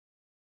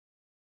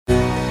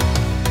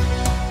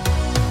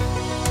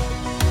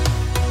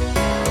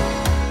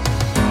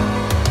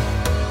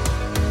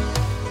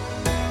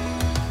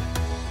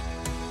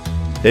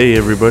Hey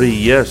everybody,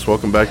 yes,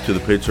 welcome back to the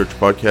Paid Search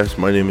Podcast.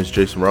 My name is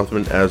Jason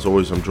Rothman. As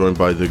always, I'm joined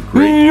by the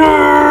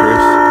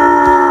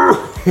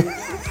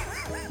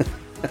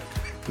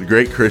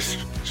great Chris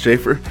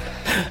Schaefer.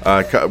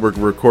 We're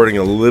recording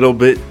a little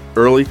bit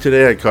early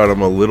today. I caught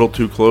him a little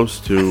too close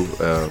to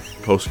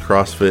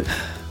post-CrossFit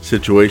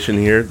situation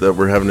here that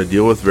we're having to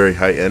deal with, very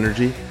high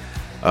energy.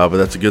 But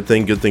that's a good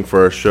thing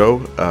for our show.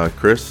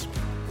 Chris,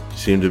 you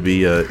seem to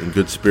be in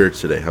good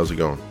spirits today. How's it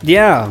going?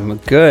 Yeah, I'm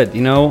good.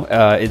 You know,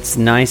 it's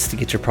nice to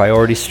get your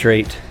priorities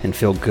straight and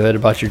feel good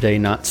about your day,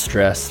 not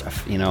stressed.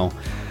 You know,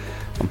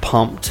 I'm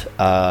pumped.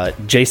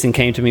 Jason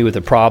came to me with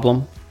a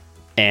problem,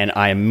 and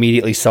I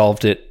immediately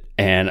solved it,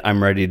 and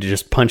I'm ready to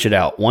just punch it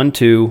out. 1,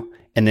 2,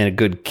 and then a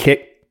good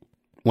kick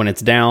when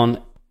it's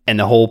down, and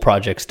the whole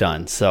project's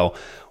done. So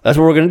that's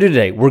what we're going to do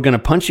today. We're going to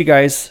punch you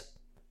guys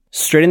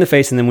straight in the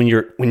face, and then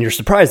when you're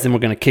surprised, then we're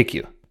going to kick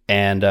you.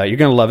 And you're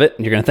going to love it,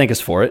 and you're going to thank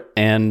us for it,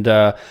 and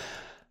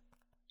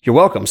you're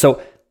welcome.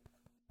 So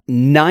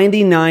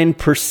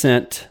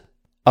 99%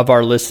 of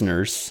our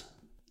listeners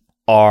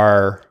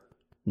are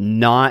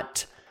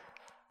not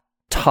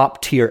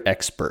top-tier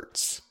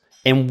experts,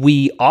 and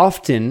we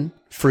often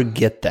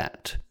forget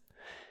that.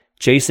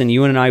 Jason,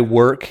 you and I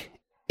work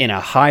in a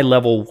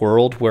high-level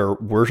world where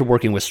we're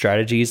working with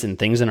strategies and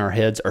things in our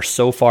heads are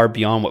so far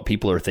beyond what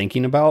people are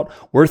thinking about.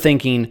 We're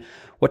thinking,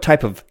 what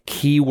type of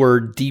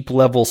keyword, deep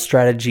level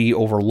strategy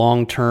over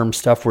long-term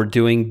stuff we're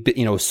doing,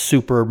 you know,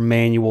 super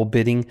manual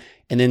bidding.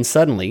 And then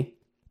suddenly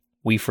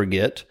we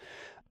forget.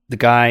 The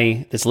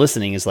guy that's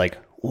listening is like,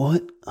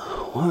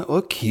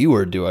 what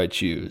keyword do I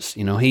choose?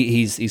 You know,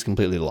 he's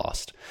completely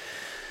lost.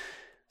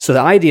 So the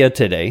idea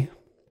today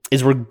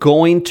is we're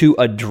going to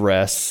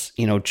address,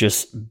 you know,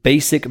 just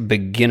basic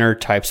beginner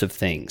types of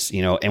things,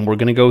 you know, and we're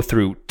going to go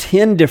through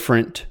 10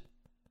 different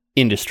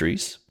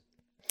industries.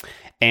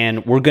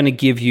 And we're going to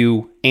give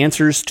you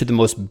answers to the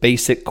most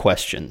basic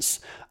questions.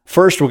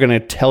 First, we're going to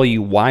tell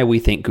you why we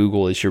think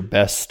Google is your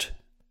best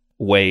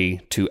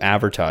way to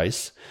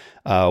advertise.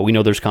 We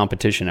know there's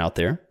competition out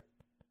there,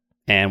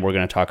 and we're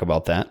going to talk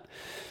about that.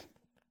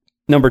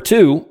 Number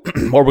 2,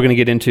 what we're going to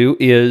get into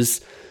is,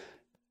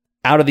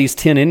 out of these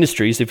 10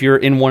 industries, if you're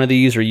in one of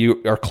these or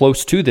you are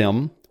close to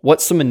them,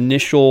 what's some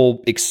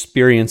initial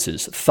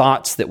experiences,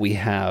 thoughts that we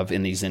have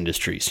in these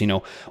industries? You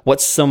know,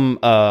 what's some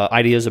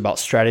ideas about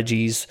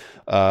strategies,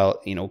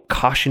 you know,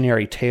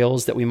 cautionary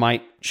tales that we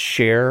might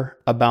share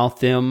about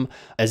them,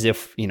 as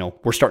if, you know,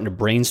 we're starting to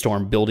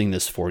brainstorm building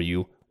this for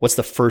you. What's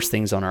the first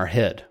things on our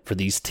head for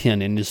these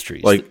 10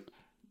 industries? Like,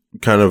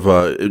 kind of,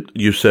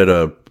 you said,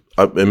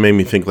 it made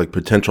me think like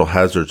potential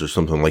hazards or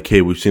something. Like,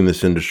 hey, we've seen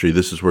this industry.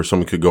 This is where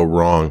someone could go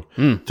wrong,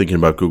 thinking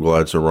about Google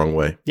Ads the wrong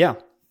way. Yeah,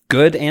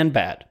 good and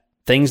bad.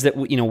 Things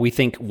that, you know, we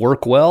think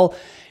work well,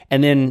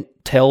 and then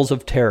tales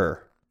of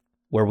terror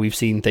where we've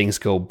seen things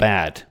go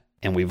bad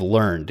and we've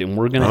learned, and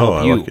we're going to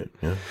help you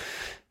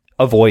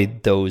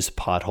avoid those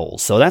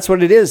potholes. So that's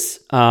what it is.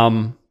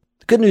 The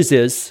good news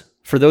is,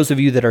 for those of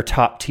you that are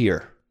top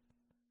tier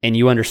and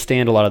you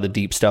understand a lot of the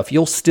deep stuff,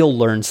 you'll still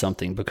learn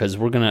something, because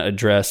we're going to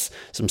address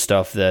some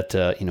stuff that,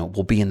 you know,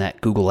 will be in that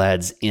Google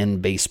Ads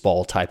in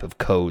baseball type of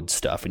code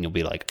stuff. And you'll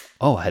be like,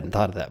 oh, I hadn't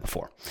thought of that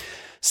before.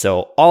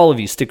 So all of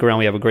you stick around.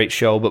 We have a great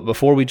show. But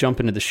before we jump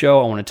into the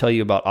show, I want to tell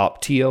you about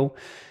Opteo,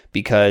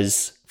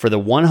 because for the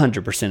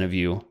 100% of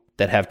you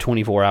that have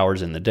 24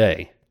 hours in the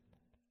day,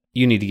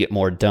 you need to get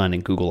more done in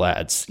Google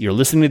Ads. You're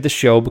listening to the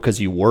show because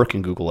you work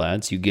in Google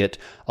Ads. You get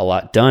a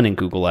lot done in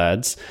Google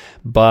Ads,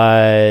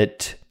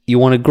 but you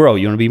want to grow.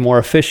 You want to be more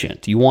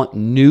efficient. You want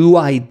new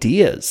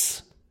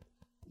ideas,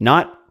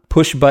 not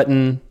push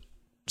button,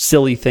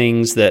 silly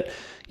things that,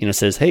 you know,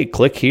 says, hey,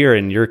 click here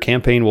and your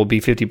campaign will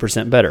be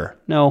 50% better.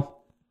 No,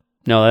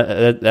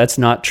 that's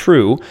not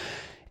true.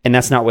 And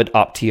that's not what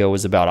Opteo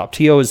is about.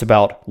 Opteo is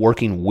about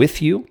working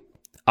with you,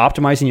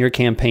 optimizing your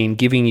campaign,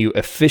 giving you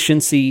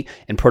efficiency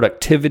and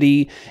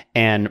productivity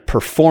and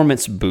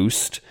performance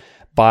boost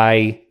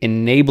by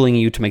enabling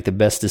you to make the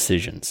best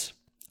decisions.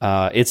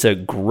 It's a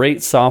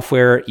great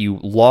software. You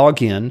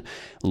log in,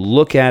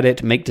 look at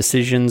it, make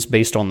decisions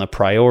based on the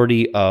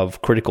priority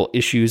of critical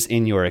issues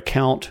in your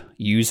account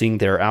using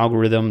their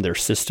algorithm, their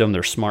system,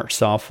 their smart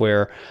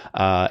software,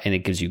 and it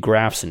gives you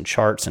graphs and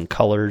charts and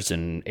colors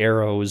and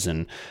arrows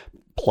and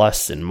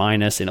plus and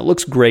minus, and it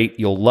looks great.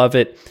 You'll love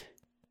it.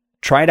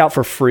 Try it out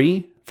for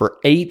free for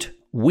 8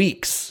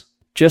 weeks.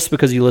 Just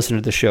because you listen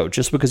to the show,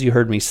 just because you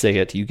heard me say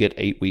it, you get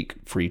 8-week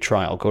free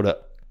trial. Go to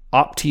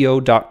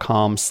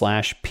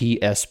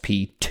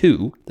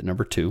opteo.com/PSP2, the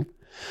number 2.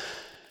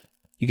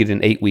 You get an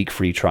 8-week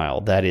free trial.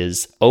 That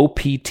is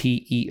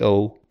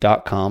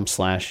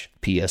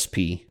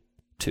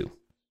opteo.com/PSP2.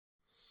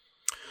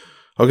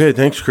 Okay,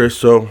 thanks, Chris.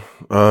 So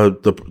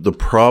the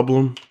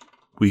problem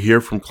we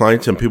hear from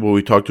clients and people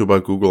we talk to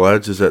about Google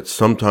Ads is that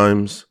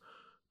sometimes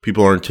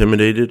people are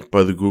intimidated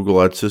by the Google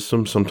Ads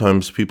system.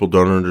 Sometimes people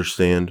don't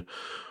understand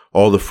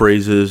all the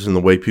phrases and the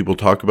way people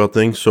talk about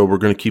things. So we're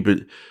going to keep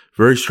it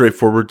very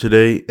straightforward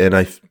today. And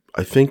I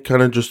think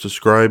kind of just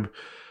describe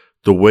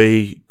the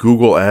way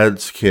Google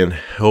Ads can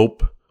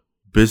help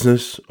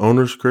business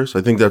owners, Chris.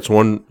 I think that's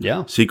one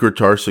secret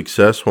to our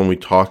success when we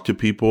talk to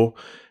people.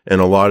 And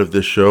a lot of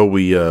this show,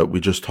 we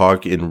just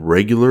talk in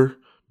regular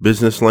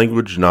business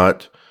language,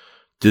 not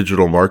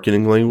digital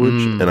marketing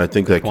language. And I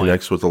think that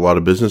connects with a lot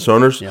of business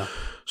owners. Yeah.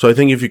 So I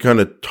think if you kind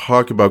of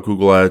talk about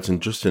Google Ads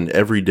and just in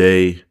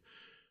everyday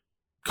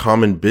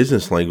common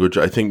business language,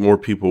 I think more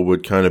people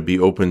would kind of be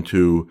open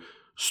to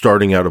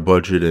starting out a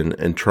budget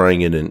and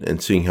trying it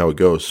and seeing how it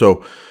goes.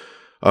 So,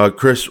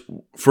 Chris,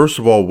 first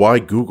of all, why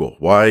Google?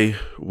 Why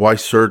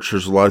search?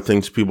 There's a lot of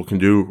things people can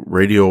do: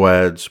 radio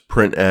ads,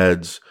 print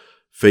ads,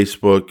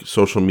 Facebook,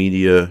 social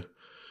media.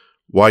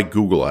 Why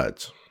Google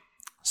Ads?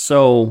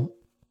 So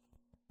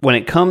when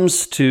it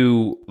comes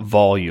to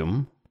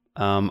volume,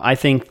 I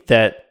think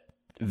that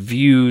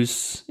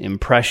views,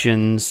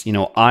 impressions,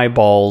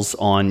 eyeballs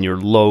on your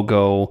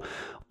logo,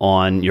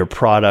 on your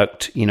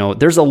product,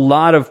 there's a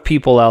lot of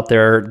people out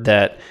there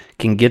that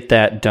can get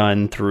that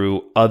done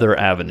through other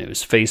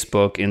avenues: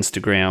 Facebook,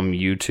 Instagram,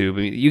 YouTube.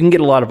 I mean, you can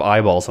get a lot of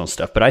eyeballs on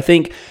stuff. But I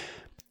think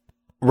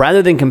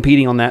rather than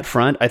competing on that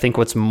front, I think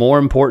what's more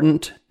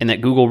important and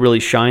that Google really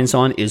shines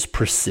on is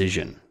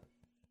precision.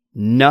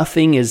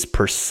 Nothing is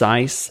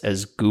precise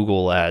as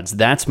Google Ads.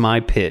 That's my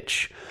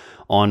pitch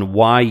on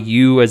why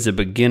you as a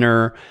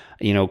beginner,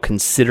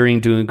 considering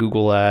doing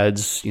Google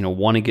Ads,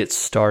 want to get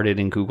started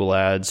in Google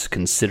Ads,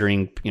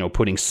 considering,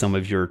 putting some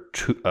of your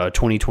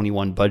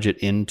 2021 budget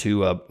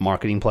into a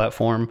marketing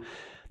platform.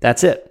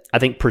 That's it. I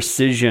think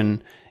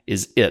precision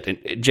is it.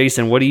 And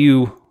Jason,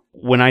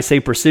 when I say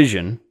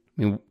precision,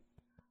 do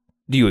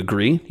you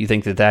agree? Do you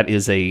think that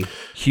is a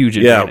huge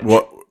advantage? Yeah,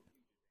 well,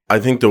 I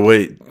think the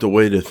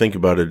way to think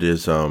about it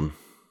is home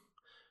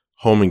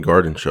and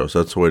garden shows.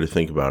 That's the way to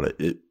think about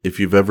it. If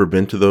you've ever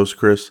been to those,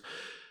 Chris,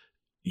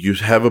 you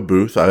have a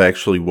booth. I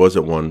actually was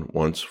at one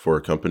once for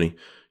a company.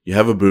 You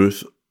have a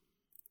booth.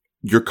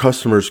 Your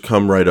customers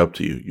come right up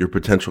to you, your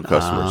potential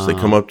customers. They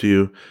come up to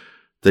you.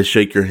 They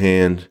shake your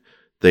hand.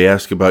 They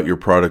ask about your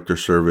product or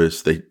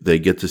service. They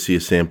get to see a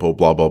sample,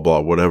 blah, blah,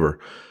 blah, whatever.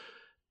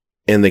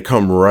 And they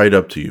come right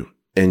up to you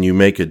and you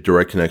make a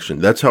direct connection.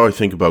 That's how I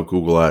think about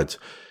Google Ads.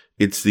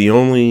 It's the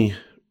only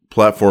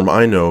platform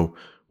I know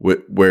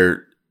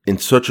where in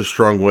such a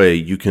strong way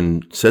you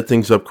can set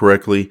things up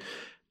correctly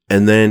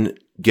and then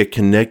get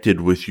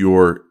connected with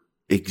your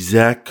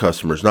exact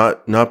customers,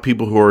 not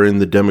people who are in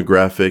the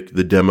demographic,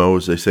 the demo,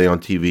 as they say on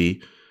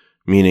TV,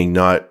 meaning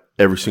not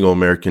every single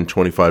American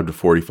 25 to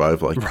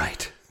 45.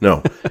 Right.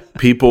 No,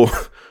 people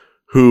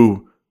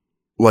who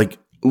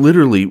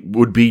literally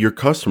would be your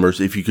customers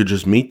if you could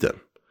just meet them.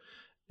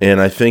 And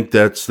I think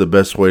that's the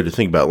best way to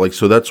think about it.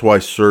 So that's why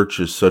search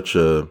is such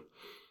a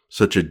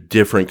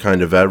different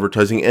kind of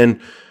advertising.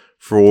 And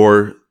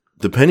for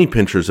the penny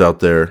pinchers out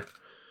there,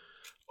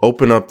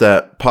 open up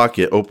that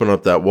pocket, open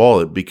up that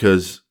wallet,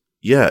 because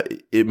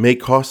it may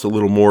cost a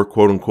little more,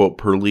 quote unquote,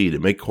 per lead.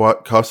 It may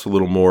cost a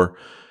little more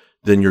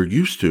than you're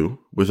used to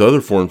with other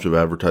forms of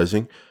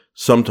advertising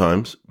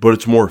sometimes, but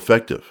it's more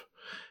effective.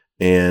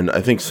 And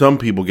I think some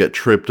people get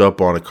tripped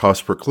up on a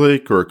cost per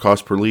click or a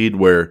cost per lead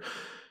where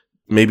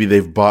maybe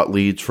they've bought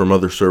leads from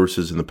other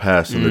services in the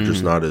past and they're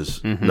just not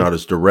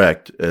as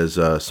direct as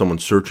someone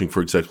searching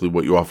for exactly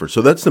what you offer.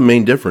 So that's the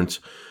main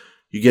difference.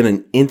 You get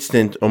an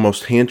instant,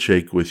 almost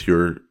handshake with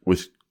your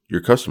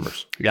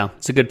customers. Yeah,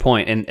 it's a good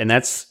point. And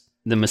that's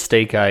the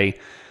mistake I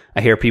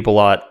hear people a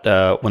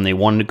lot when they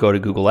want to go to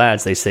Google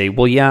Ads. They say,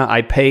 well, yeah,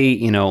 I pay,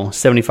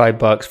 $75,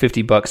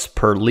 $50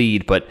 per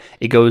lead, but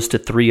it goes to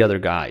 3 other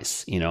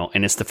guys,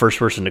 and it's the first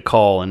person to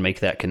call and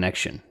make that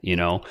connection,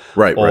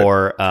 Right.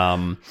 Or,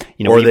 or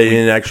they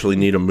didn't actually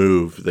need a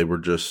move. They were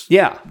just,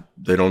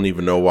 they don't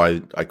even know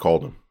why I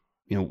called them.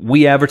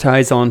 We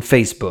advertise on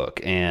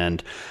Facebook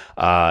and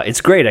it's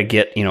great. I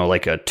get,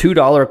 like a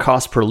 $2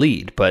 cost per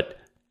lead, but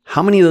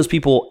how many of those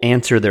people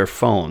answer their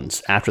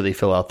phones after they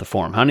fill out the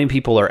form? How many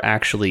people are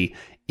actually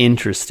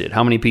interested?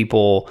 How many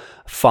people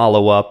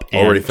follow up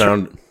and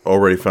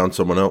already found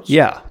someone else?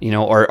 Yeah,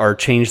 or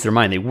changed their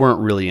mind. They weren't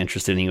really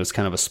interested, and it was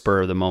kind of a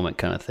spur of the moment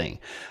kind of thing.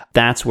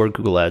 That's where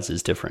Google Ads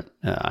is different.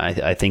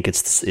 I think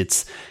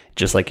it's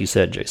just like you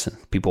said, Jason.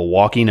 People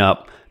walking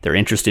up, they're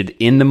interested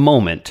in the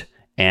moment,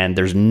 and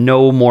there's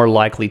no more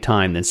likely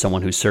time than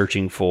someone who's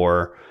searching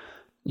for,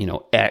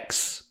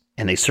 X,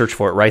 and they search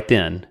for it right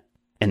then.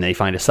 And they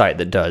find a site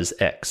that does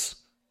X.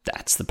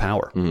 That's the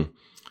power. Mm.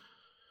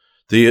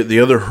 The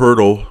other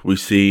hurdle we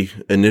see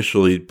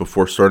initially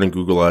before starting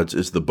Google Ads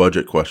is the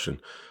budget question.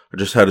 I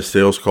just had a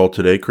sales call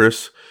today,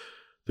 Chris.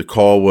 The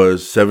call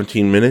was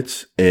 17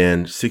 minutes,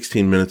 and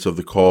 16 minutes of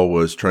the call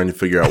was trying to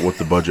figure out what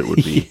the budget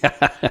would be.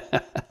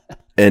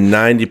 And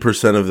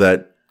 90% of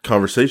that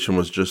conversation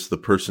was just the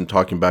person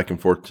talking back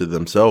and forth to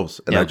themselves.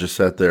 And I just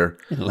sat there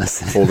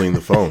holding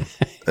the phone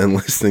and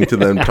listening to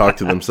them talk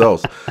to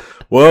themselves.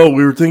 Well,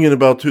 we were thinking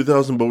about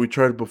 2,000, but we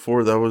tried it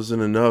before. That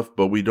wasn't enough,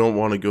 but we don't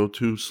want to go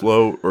too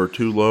slow or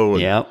too low.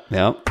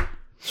 Yep.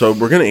 So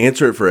we're going to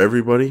answer it for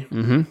everybody.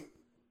 Mm-hmm.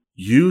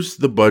 Use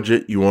the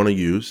budget you want to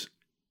use.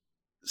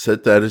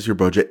 Set that as your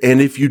budget.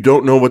 And if you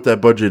don't know what that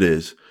budget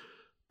is,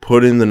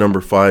 put in the number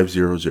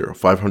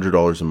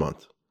 $500 a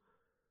month.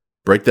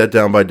 Break that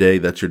down by day.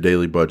 That's your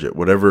daily budget.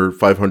 Whatever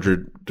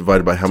 500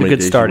 divided by how many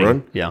days starting. you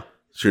run. Yeah.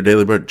 It's your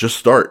daily budget. Just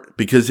start.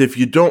 Because if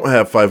you don't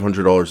have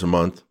 $500 a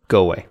month,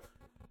 go away.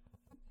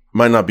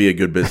 Might not be a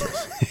good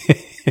business.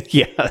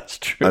 Yeah, that's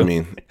true. I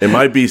mean, it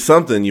might be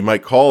something. You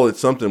might call it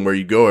something where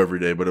you go every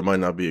day, but it might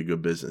not be a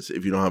good business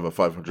if you don't have a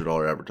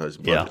 $500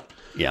 advertising budget.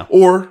 Yeah.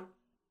 Or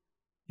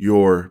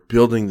you're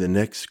building the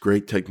next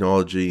great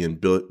technology and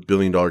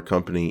billion-dollar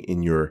company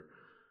in your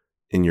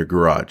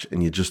garage,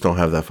 and you just don't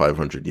have that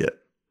 500 yet.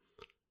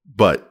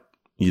 But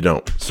you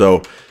don't.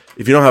 So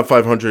if you don't have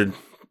 500,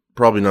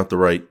 probably not the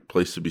right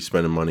place to be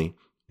spending money.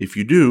 If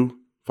you do,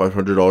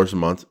 $500 a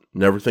month,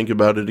 never think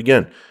about it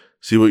again.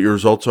 See what your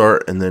results are,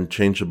 and then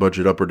change the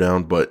budget up or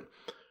down, but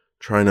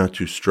try not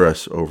to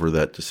stress over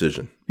that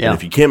decision. Yeah. And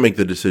if you can't make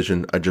the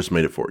decision, I just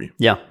made it for you.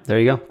 Yeah, there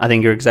you go. I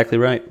think you're exactly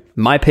right.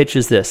 My pitch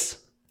is this.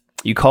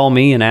 You call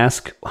me and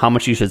ask how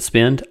much you should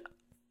spend.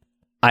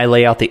 I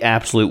lay out the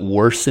absolute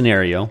worst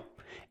scenario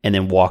and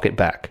then walk it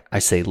back. I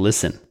say,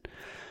 listen,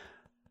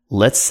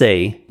 let's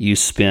say you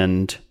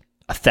spend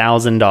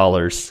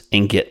 $1,000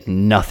 and get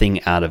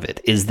nothing out of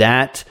it. Is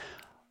that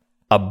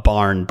a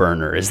barn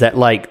burner? Is that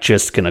like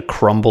just going to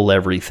crumble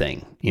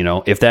everything?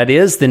 If that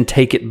is, then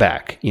take it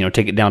back,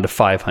 take it down to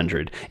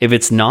 500. If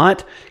it's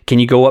not, can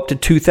you go up to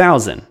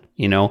 2,000?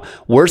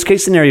 Worst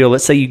case scenario,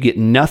 let's say you get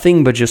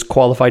nothing but just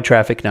qualified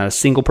traffic. Not a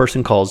single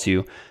person calls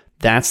you.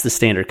 That's the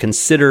standard.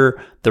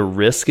 Consider the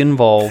risk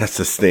involved. That's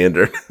the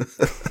standard.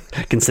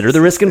 Consider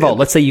the risk involved.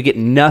 Let's say you get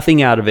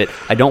nothing out of it.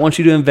 I don't want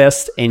you to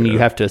invest and you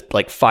have to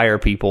like fire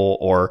people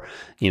or,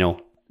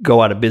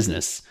 go out of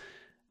business,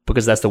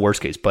 because that's the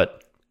worst case.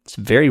 But it's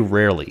very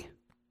rarely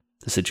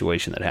the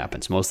situation that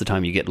happens. Most of the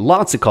time you get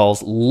lots of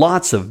calls,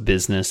 lots of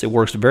business. It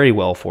works very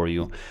well for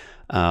you.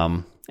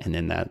 And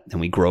then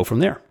we grow from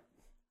there.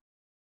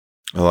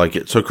 I like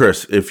it. So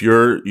Chris, if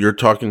you're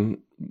talking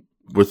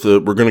with we're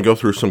going to go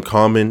through some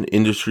common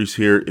industries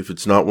here. If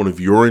it's not one of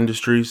your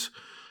industries,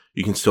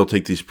 you can still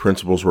take these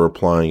principles we're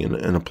applying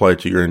and apply it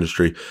to your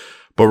industry.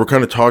 But we're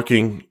kind of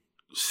talking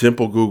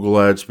simple Google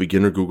Ads,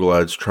 beginner Google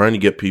Ads, trying to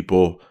get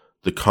people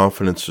the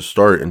confidence to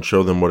start and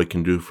show them what it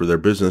can do for their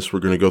business. We're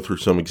going to go through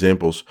some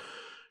examples.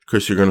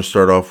 Chris, you're going to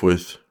start off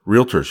with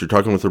realtors. You're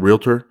talking with a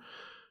realtor,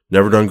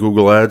 never done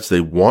Google Ads.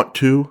 They want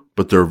to,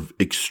 but they're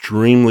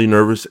extremely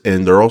nervous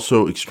and they're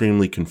also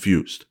extremely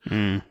confused.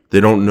 They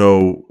don't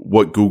know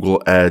what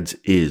Google Ads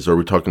is. Are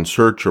we talking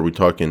search? Are we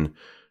talking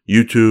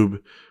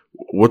YouTube?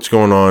 What's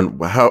going on?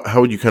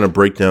 How would you kind of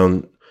break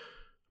down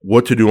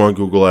what to do on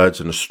Google Ads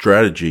and a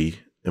strategy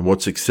and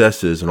what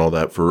success is and all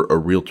that for a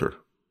realtor?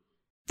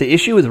 The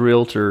issue with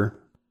realtor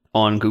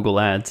on Google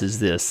Ads is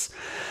this.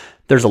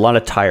 There's a lot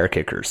of tire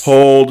kickers.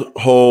 Hold.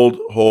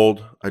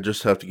 I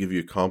just have to give you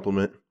a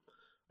compliment.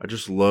 I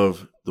just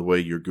love the way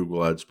your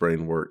Google Ads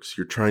brain works.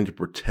 You're trying to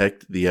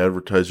protect the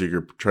advertiser.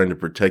 You're trying to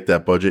protect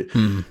that budget.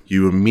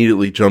 You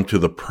immediately jump to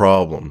the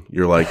problem.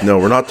 You're like, no,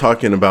 we're not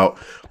talking about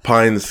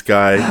pie in the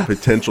sky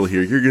potential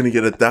here. You're going to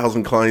get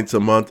 1,000 clients a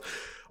month.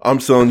 I'm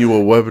selling you a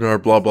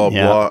webinar, blah, blah,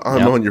 blah.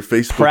 I'm on your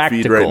Facebook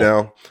feed right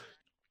now.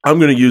 I'm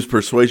going to use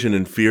persuasion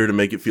and fear to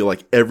make it feel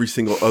like every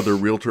single other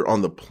realtor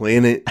on the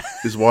planet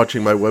is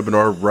watching my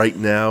webinar right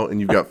now,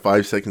 and you've got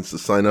 5 seconds to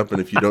sign up, and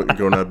if you don't, you're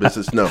going out of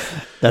business. No.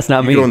 That's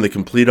not me. You go in the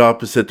complete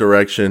opposite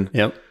direction.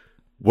 Yep.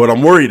 What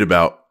I'm worried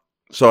about,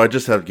 so I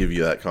just have to give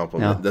you that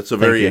compliment. No, that's a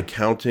very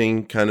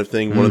accounting kind of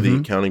thing. One of the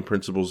accounting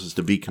principles is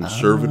to be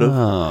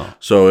conservative.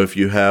 So if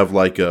you have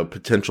like a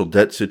potential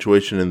debt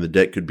situation and the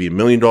debt could be $1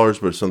 million,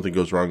 but if something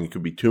goes wrong, it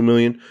could be $2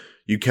 million.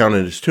 You count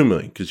it as $2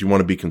 million because you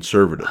want to be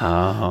conservative.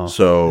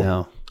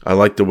 I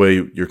like the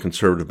way you're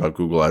conservative about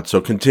Google Ads.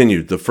 So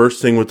continue. The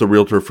first thing with the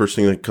realtor, first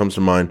thing that comes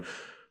to mind,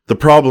 the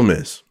problem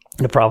is,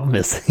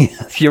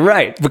 you're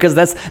right, because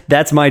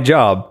that's my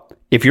job.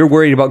 If you're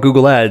worried about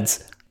Google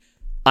Ads,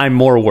 I'm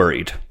more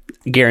worried.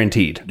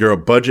 Guaranteed. You're a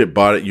budget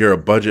bodyguard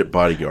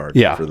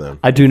for them.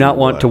 I do not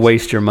want to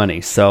waste your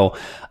money. So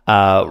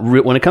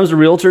when it comes to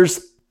realtors,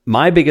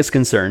 my biggest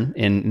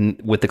concern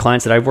with the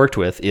clients that I've worked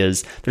with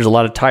is there's a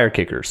lot of tire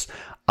kickers.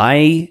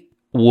 I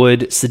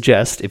would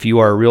suggest, if you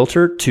are a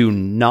realtor, to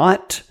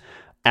not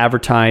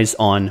advertise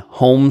on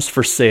homes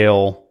for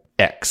sale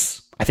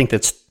X. I think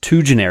that's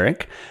too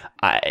generic.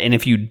 And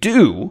if you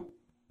do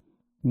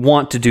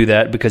want to do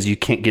that because you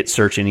can't get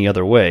search any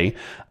other way,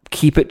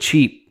 keep it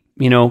cheap.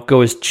 Go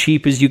as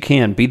cheap as you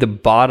can. Be the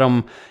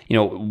bottom,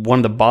 one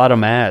of the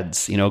bottom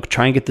ads.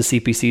 Try and get the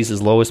CPCs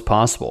as low as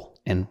possible.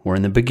 And we're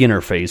in the beginner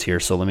phase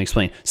here, so let me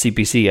explain.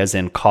 CPC as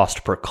in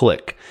cost per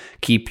click.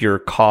 Keep your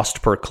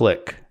cost per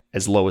click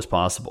as low as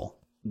possible.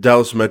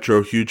 Dallas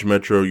Metro, huge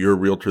metro, you're a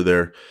realtor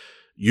there.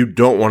 You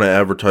don't want to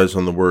advertise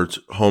on the words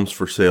homes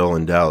for sale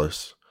in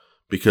Dallas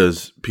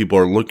because people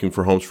are looking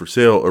for homes for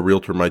sale. A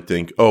realtor might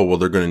think, oh, well,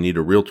 they're going to need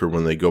a realtor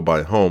when they go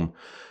buy a home.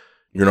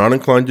 You're not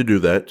inclined to do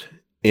that.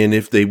 And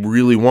if they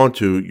really want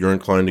to, you're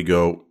inclined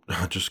to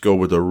just go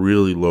with a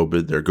really low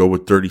bid there. Go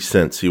with 30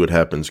 cents, see what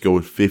happens. Go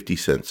with 50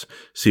 cents,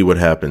 see what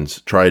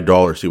happens. Try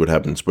 $1, see what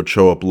happens, but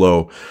show up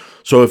low.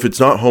 So if it's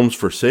not homes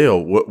for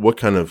sale, what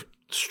kind of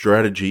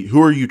strategy,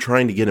 who are you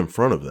trying to get in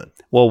front of then?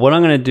 Well, what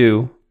I'm going to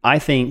do, I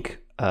think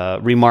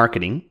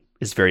remarketing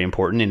is very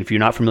important. And if you're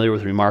not familiar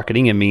with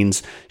remarketing, it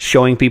means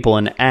showing people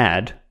an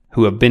ad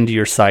who have been to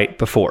your site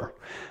before.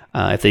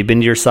 If they've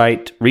been to your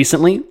site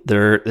recently,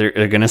 they're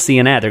going to see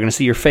an ad. They're going to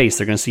see your face.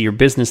 They're going to see your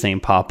business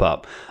name pop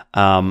up.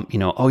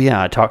 Oh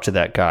yeah, I talked to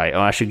that guy. Oh,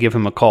 I should give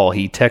him a call.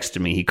 He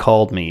texted me. He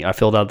called me. I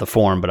filled out the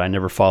form, but I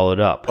never followed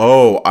up.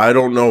 Oh, I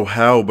don't know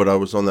how, but I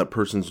was on that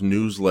person's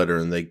newsletter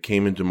and they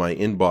came into my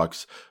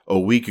inbox a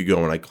week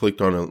ago and I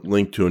clicked on a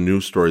link to a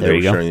news story they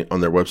were sharing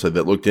on their website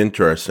that looked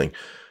interesting.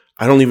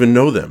 I don't even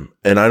know them,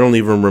 and I don't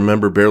even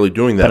remember barely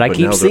doing that. But I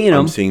keep seeing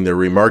them. I'm seeing their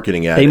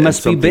remarketing ad. They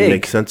must be big.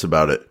 Makes sense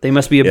about it. They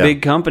must be a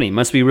big company.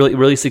 Must be really,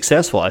 really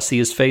successful. I see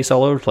his face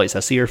all over the place. I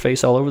see her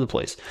face all over the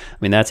place. I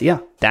mean, that's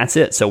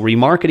it. So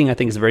remarketing, I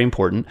think, is very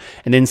important.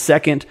 And then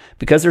second,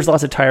 because there's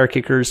lots of tire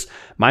kickers,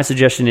 my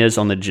suggestion is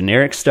on the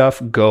generic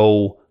stuff,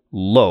 go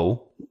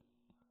low.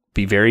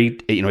 Be very,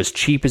 as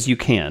cheap as you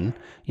can.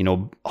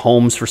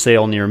 Homes for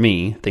sale near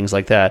me, things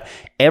like that.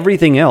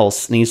 Everything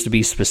else needs to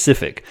be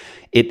specific.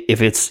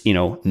 If it's,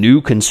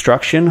 new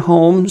construction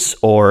homes,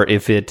 or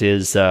if it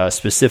is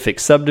specific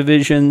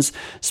subdivisions,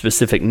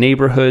 specific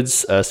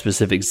neighborhoods,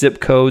 specific zip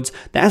codes,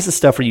 that's the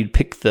stuff where you'd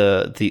pick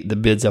the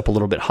bids up a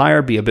little bit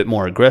higher, be a bit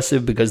more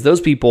aggressive, because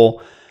those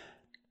people,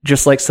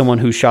 just like someone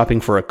who's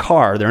shopping for a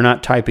car, they're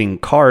not typing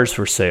cars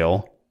for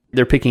sale.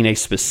 They're picking a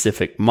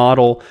specific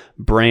model,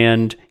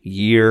 brand,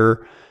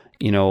 year,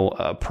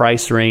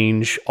 price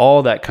range,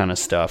 all that kind of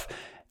stuff.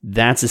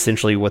 That's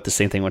essentially what the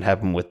same thing would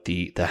happen with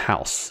the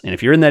house. And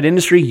if you're in that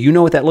industry, you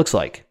know what that looks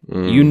like.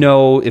 You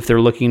know if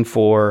they're looking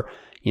for,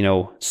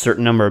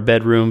 certain number of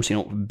bedrooms,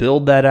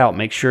 build that out.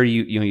 Make sure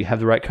you have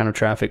the right kind of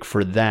traffic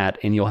for that,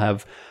 and you'll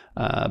have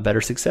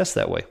better success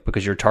that way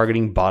because you're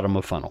targeting bottom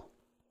of funnel.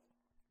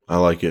 I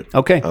like it.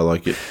 Okay. I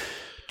like it.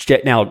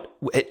 Now,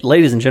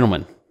 ladies and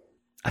gentlemen,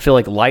 I feel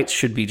like lights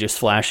should be just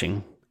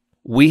flashing.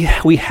 We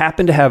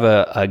happen to have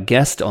a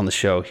guest on the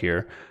show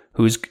here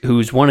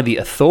who's one of the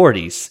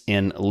authorities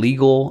in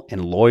legal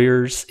and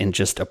lawyers and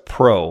just a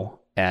pro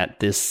at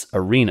this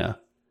arena.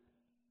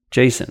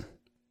 Jason,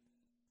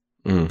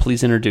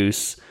 please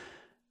introduce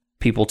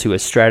people to a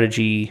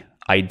strategy,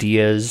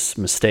 ideas,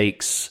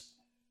 mistakes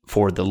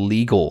for the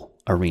legal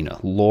arena,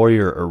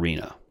 lawyer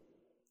arena.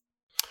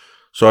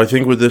 So I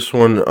think with this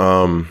one,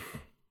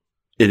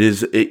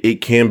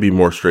 it can be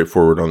more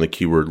straightforward on the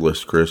keyword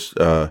list, Chris.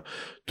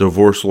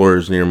 Divorce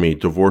lawyers near me,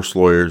 divorce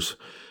lawyers,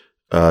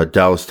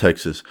 Dallas,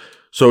 Texas.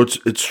 So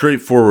it's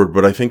straightforward,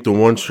 but I think the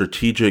one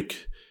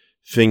strategic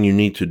thing you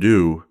need to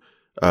do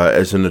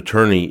as an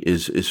attorney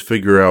is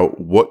figure out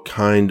what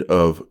kind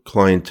of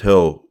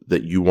clientele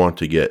that you want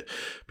to get.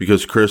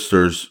 Because Chris,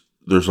 there's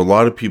a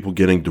lot of people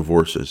getting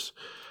divorces.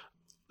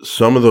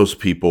 Some of those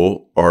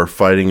people are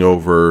fighting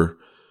over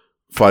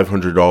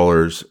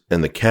 $500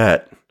 and the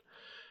cat.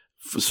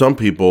 Some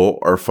people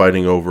are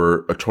fighting over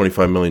a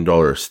 $25 million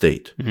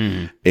estate.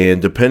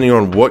 And depending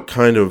on what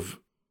kind of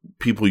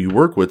people you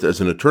work with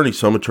as an attorney,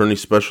 some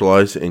attorneys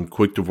specialize in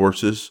quick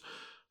divorces,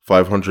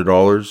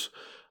 $500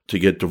 to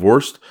get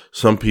divorced.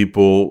 Some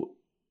people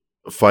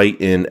fight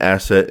in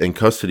asset and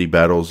custody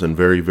battles and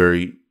very,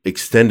 very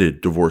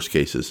extended divorce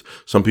cases.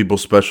 Some people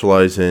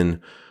specialize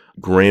in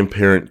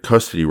grandparent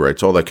custody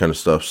rights, all that kind of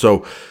stuff.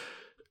 So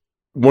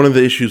one of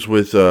the issues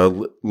with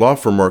law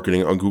firm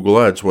marketing on Google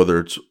Ads, whether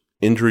it's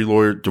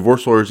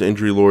divorce lawyers,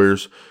 injury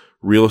lawyers,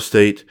 real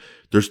estate,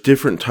 there's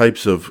different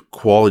types of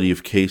quality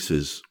of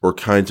cases or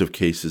kinds of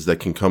cases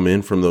that can come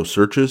in from those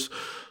searches.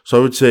 So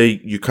I would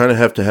say you kind of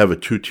have to have a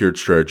two-tiered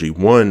strategy.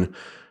 One,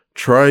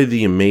 try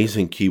the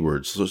amazing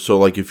keywords. So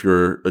like if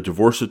you're a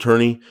divorce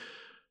attorney,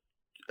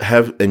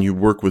 and you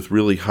work with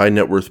really high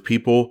net worth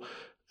people,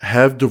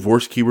 have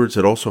divorce keywords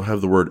that also have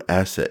the word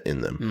asset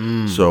in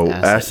them. So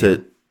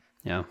asset.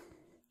 Yeah.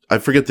 I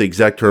forget the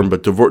exact term,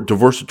 but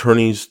divorce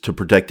attorneys to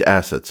protect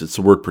assets. It's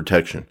the word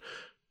protection.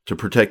 To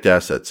protect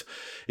assets.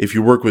 If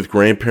you work with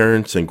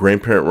grandparents and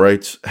grandparent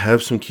rights,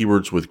 have some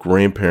keywords with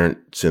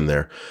grandparents in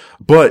there.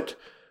 But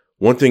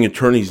one thing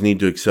attorneys need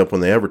to accept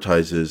when they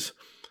advertise is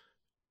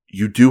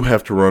you do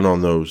have to run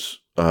on those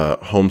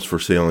homes for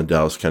sale in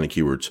Dallas kind of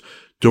keywords.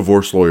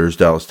 Divorce lawyers,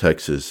 Dallas,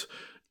 Texas.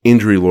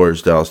 Injury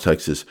lawyers, Dallas,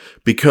 Texas.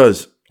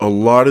 Because a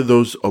lot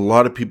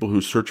of people who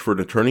search for an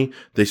attorney,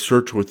 they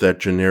search with that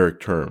generic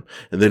term.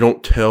 And they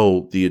don't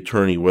tell the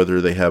attorney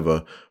whether they have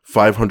a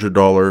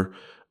 $500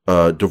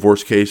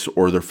 divorce case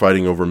or they're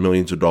fighting over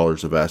millions of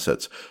dollars of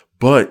assets.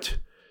 But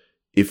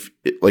if,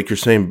 like you're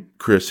saying,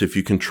 Chris, if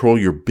you control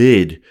your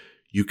bid,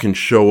 you can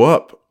show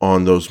up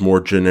on those more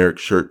generic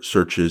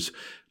searches.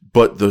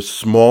 But the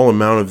small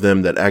amount of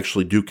them that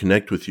actually do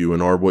connect with you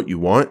and are what you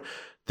want,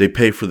 they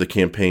pay for the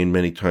campaign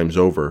many times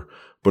over.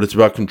 But it's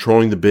about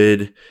controlling the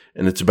bid,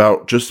 and it's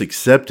about just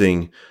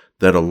accepting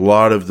that a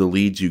lot of the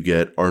leads you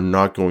get are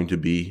not going to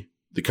be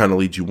the kind of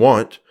leads you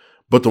want,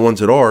 but the ones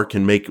that are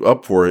can make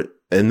up for it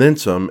and then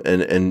some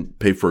and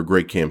pay for a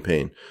great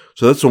campaign.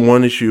 So that's the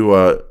one issue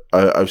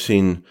I've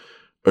seen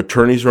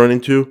attorneys run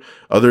into.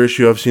 Other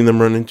issue I've seen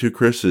them run into,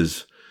 Chris,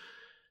 is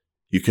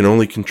you can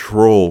only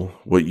control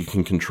what you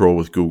can control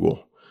with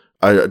Google.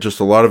 just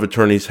a lot of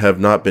attorneys have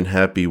not been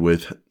happy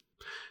with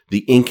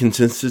the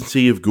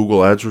inconsistency of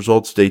Google Ads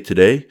results day to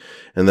day,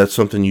 and that's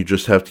something you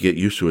just have to get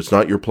used to. It's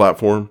not your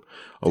platform.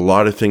 A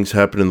lot of things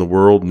happen in the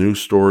world, news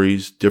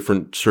stories,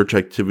 different search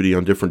activity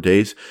on different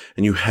days,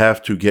 and you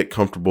have to get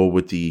comfortable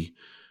with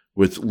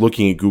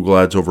looking at Google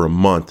Ads over a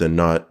month and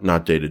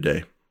not day to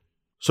day.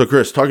 So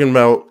Chris, talking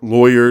about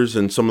lawyers,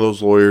 and some of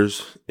those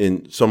lawyers,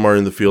 some are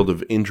in the field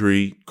of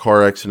injury,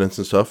 car accidents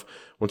and stuff.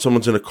 When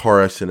someone's in a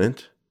car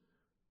accident,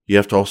 you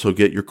have to also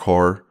get your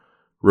car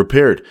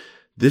repaired.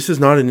 This is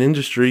not an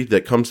industry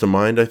that comes to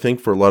mind, I think,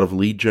 for a lot of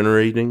lead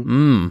generating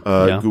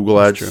Google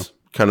Ads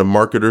kind of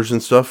marketers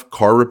and stuff,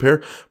 car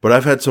repair. But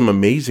I've had some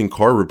amazing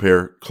car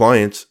repair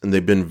clients, and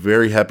they've been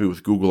very happy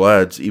with Google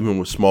Ads, even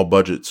with small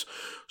budgets.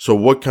 So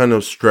what kind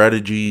of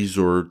strategies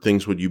or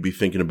things would you be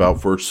thinking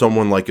about for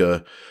someone like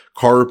a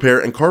car repair?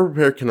 And car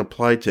repair can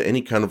apply to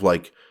any kind of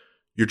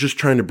you're just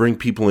trying to bring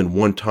people in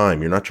one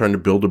time. You're not trying to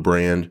build a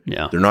brand.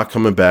 Yeah. They're not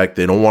coming back.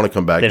 They don't want to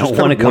come back. They don't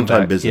want to come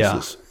back.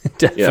 Businesses. Yeah.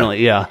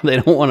 Definitely. Yeah. They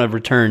don't want a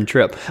return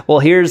trip. Well,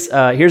 here's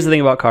the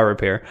thing about car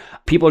repair.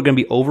 People are going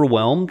to be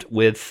overwhelmed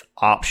with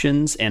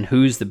options and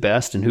who's the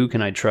best and who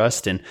can I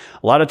trust. And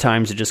a lot of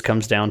times it just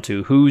comes down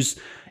to who's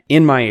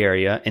in my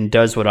area and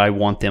does what I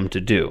want them to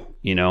do.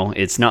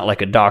 It's not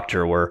like a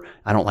doctor where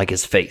I don't like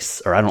his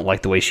face or I don't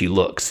like the way she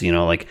looks,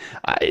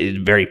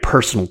 very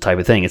personal type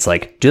of thing. It's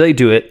like, do they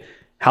do it?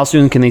 How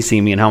soon can they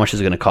see me, and how much is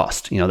it going to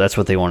cost? That's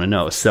what they want to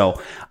know.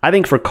 So I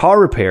think for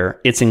car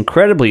repair, it's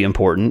incredibly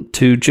important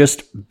to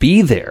just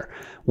be there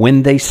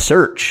when they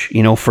search,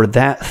 for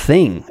that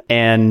thing.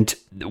 And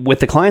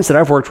with the clients that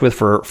I've worked with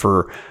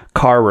for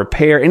car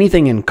repair,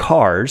 anything in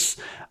cars,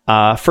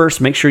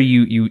 first, make sure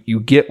you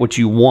get what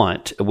you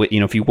want.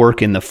 If you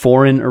work in the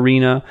foreign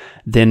arena,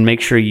 then make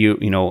sure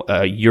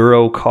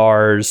Euro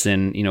cars,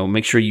 and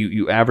make sure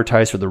you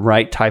advertise for the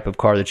right type of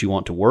car that you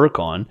want to work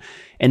on.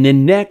 And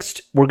then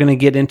next, we're going to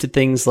get into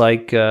things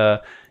like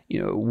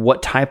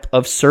what type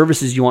of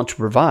services you want to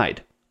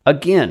provide.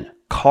 Again,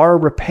 car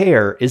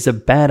repair is a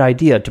bad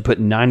idea to put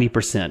 90%,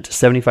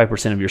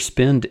 75% of your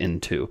spend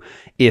into.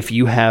 If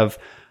you have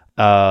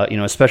a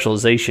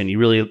specialization, you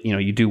really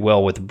you do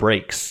well with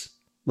brakes.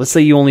 Let's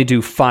say you only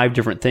do 5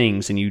 different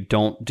things and you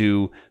don't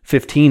do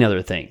 15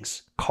 other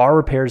things. Car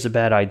repair is a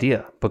bad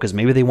idea because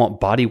maybe they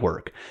want body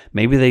work.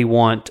 Maybe they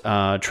want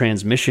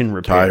transmission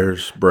repair.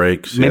 Tires,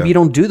 brakes. Maybe you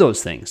don't do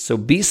those things. So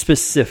be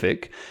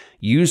specific.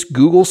 Use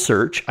Google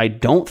search. I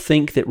don't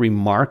think that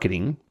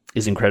remarketing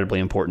is incredibly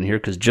important here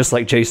because just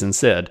like Jason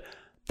said,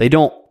 they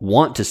don't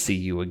want to see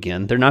you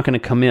again. They're not going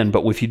to come in.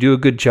 But if you do a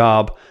good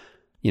job,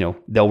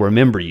 they'll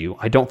remember you.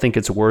 I don't think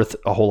it's worth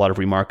a whole lot of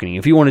remarketing.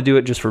 If you want to do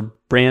it just for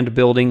brand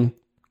building,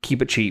 keep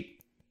it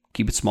cheap,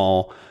 keep it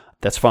small,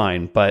 that's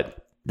fine.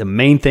 But the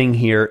main thing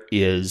here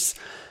is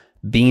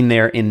being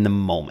there in the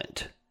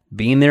moment.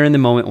 Being there in the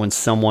moment when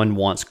someone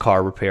wants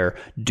car repair.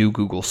 Do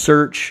Google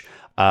search,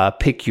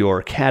 pick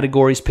your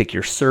categories, pick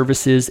your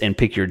services, and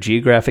pick your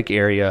geographic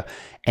area.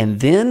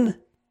 And then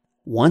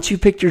once you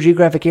picked your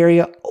geographic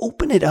area,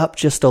 open it up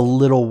just a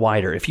little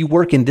wider. If you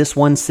work in this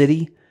one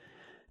city,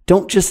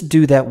 don't just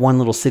do that one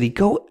little city.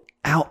 Go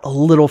out a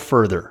little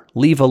further.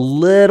 Leave a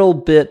little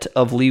bit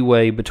of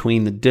leeway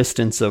between the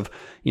distance of,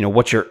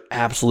 what your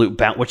absolute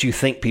bound, what you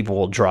think people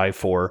will drive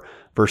for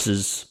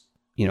versus,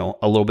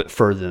 a little bit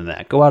further than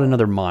that. Go out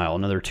another mile,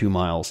 another 2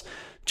 miles,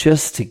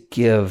 just to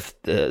give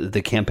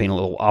the campaign a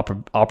little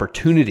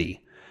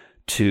opportunity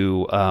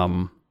to,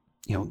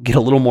 get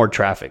a little more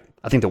traffic.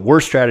 I think the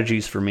worst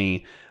strategies for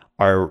me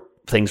are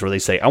things where they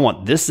say, I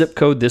want this zip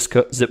code, this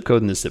zip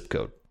code, and this zip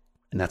code.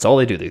 And that's all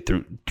they do. They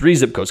threw 3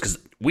 zip codes because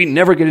we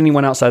never get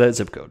anyone outside that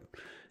zip code.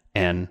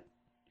 And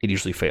it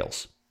usually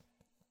fails.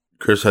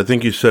 Chris, I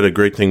think you said a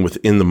great thing with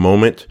in the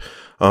moment.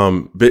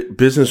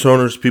 Business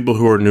owners, people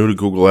who are new to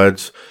Google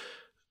Ads,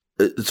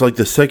 it's like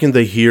the second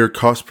they hear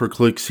cost per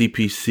click,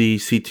 CPC,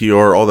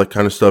 CTR, all that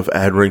kind of stuff,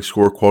 ad rank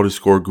score, quality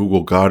score,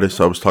 Google Goddess,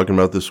 I was talking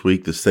about this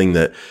week, this thing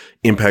that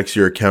impacts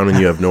your account and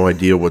you have no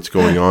idea what's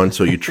going on.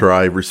 So you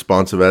try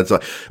responsive ads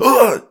like,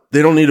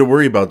 they don't need to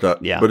worry about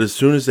that. Yeah. But as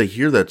soon as they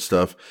hear that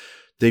stuff,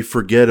 they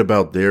forget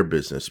about their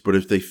business. But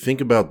if they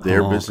think about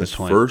their business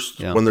first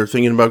when they're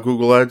thinking about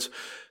Google Ads,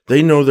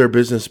 they know their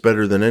business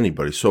better than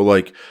anybody. So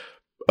like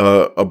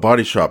a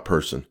body shop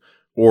person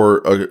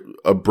or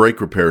a brake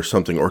repair or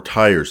something or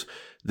tires,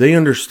 they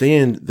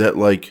understand that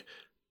like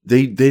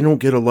they don't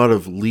get a lot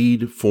of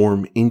lead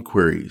form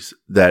inquiries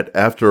that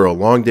after a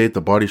long day at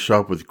the body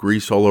shop with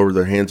grease all over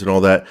their hands and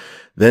all that,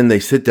 then they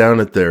sit down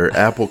at their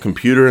Apple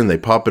computer and they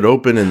pop it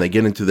open and they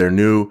get into their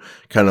new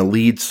kind of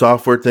lead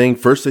software thing.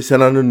 First, they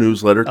send out a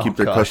newsletter, keep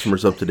their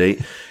customers up to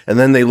date. And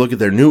then they look at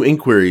their new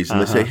inquiries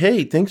and they say,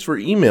 hey, thanks for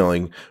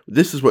emailing.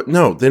 This is what,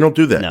 no, they don't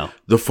do that. No.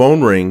 The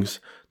phone rings.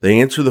 They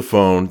answer the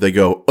phone. They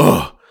go,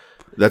 ugh.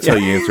 That's how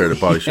you answer at a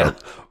body shop.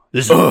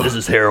 This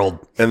is Harold.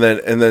 And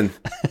then,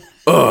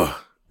 ugh.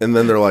 And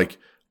then they're like,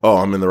 oh,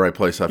 I'm in the right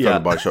place. I found a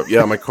body shop.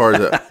 Yeah, my car's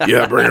at,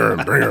 yeah, bring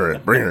her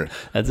in.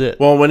 That's it.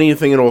 Well, when do you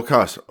think it will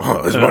cost?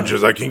 Oh, as much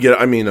as I can get.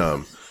 I mean,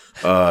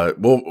 well,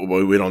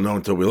 we don't know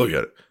until we look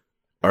at it.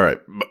 All right.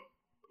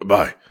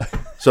 bye.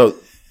 So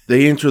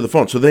they answer the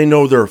phone. So they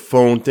know they're a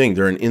phone thing.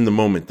 They're an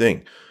in-the-moment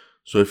thing.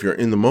 So if you're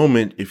in the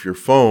moment, if your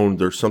phone,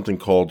 there's something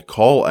called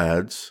call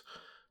ads.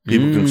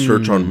 People can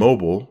search on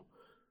mobile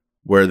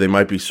where they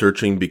might be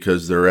searching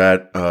because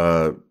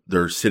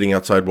they're sitting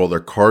outside while their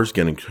car's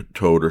getting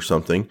towed or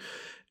something.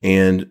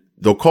 And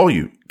they'll call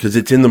you because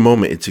it's in the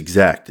moment. It's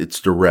exact.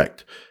 It's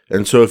direct.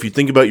 And so if you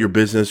think about your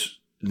business,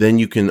 then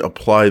you can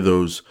apply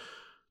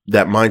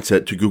that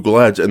mindset to Google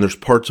Ads. And there's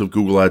parts of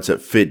Google Ads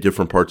that fit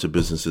different parts of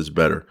businesses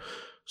better.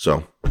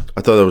 So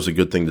I thought that was a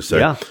good thing to say.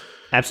 Yeah,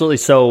 absolutely.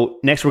 So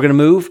next we're going to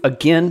move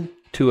again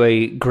to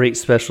a great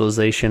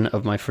specialization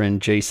of my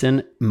friend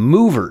Jason,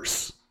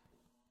 movers.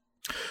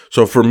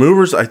 So for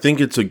movers, I think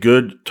it's a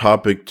good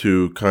topic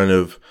to kind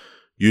of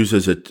use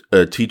as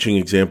a teaching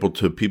example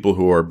to people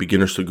who are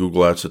beginners to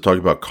Google Ads to talk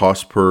about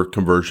cost per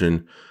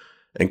conversion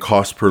and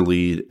cost per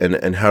lead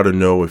and how to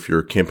know if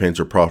your campaigns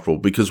are profitable.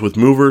 Because with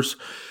movers,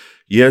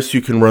 yes,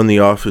 you can run the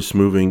office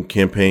moving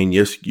campaign.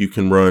 Yes, you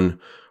can run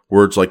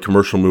words like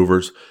commercial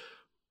movers.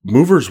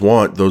 Movers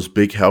want those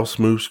big house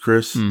moves,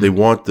 Chris. They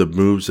want the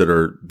moves that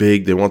are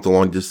big. They want the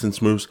long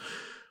distance moves.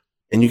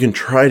 And you can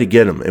try to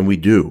get them, and we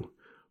do.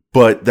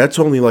 But that's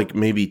only like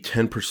maybe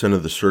 10%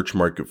 of the search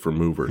market for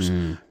movers.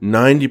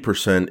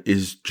 90%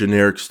 is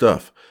generic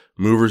stuff.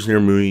 Movers near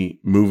me,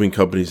 moving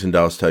companies in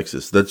Dallas,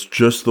 Texas. That's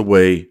just the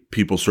way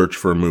people search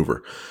for a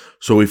mover.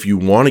 So if you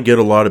want to get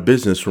a lot of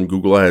business from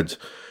Google Ads,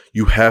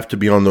 you have to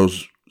be on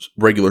those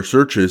regular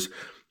searches.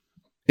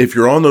 If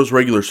you're on those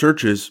regular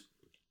searches,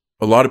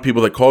 a lot of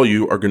people that call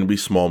you are going to be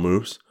small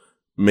moves,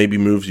 maybe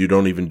moves you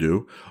don't even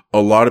do.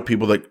 A lot of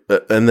people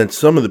and then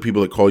some of the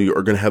people that call you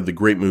are going to have the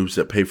great moves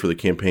that pay for the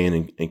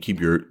campaign and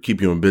keep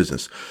you in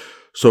business.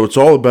 So it's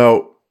all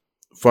about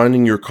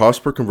finding your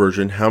cost per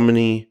conversion. How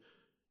many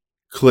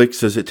clicks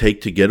does it take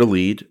to get a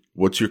lead?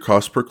 What's your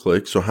cost per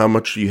click? So how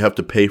much do you have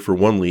to pay for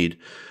one lead?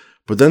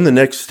 But then the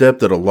next step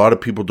that a lot of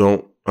people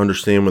don't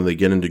understand when they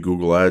get into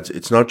Google Ads,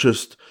 it's not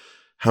just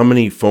how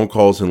many phone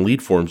calls and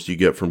lead forms do you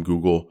get from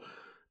Google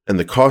and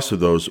the cost of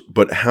those,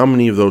 but how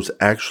many of those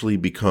actually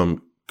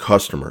become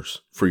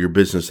customers for your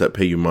business that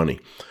pay you money.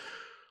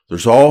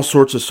 There's all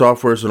sorts of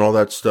softwares and all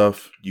that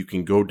stuff. You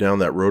can go down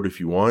that road if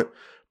you want.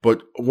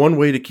 But one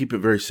way to keep it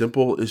very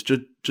simple is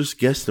just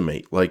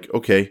guesstimate. Like,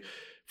 okay,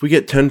 if we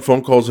get 10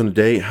 phone calls in a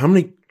day, how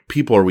many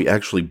people are we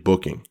actually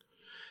booking?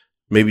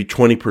 Maybe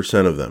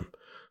 20% of them.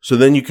 So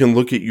then you can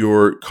look at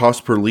your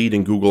cost per lead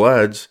in Google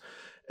Ads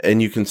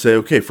and you can say,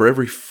 okay, for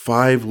every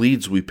 5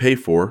 leads we pay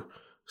for,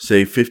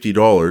 say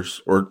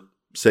 $50, or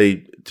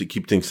say, to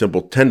keep things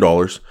simple,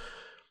 $10,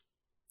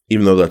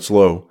 even though that's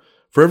low.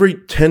 For every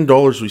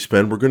 $10 we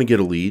spend, we're going to get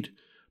a lead,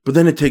 but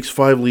then it takes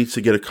 5 leads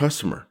to get a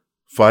customer.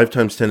 5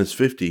 times 10 is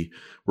 50.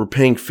 We're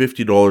paying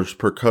 $50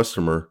 per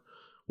customer.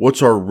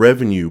 What's our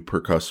revenue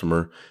per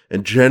customer?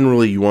 And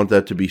generally, you want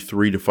that to be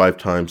 3 to 5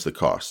 times the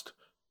cost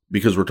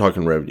because we're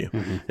talking revenue.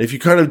 And if you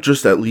kind of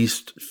just at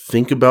least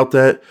think about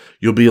that,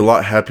 you'll be a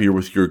lot happier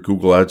with your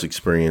Google Ads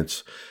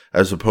experience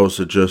as opposed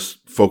to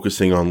just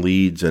focusing on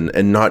leads and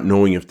not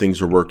knowing if things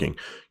are working.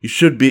 You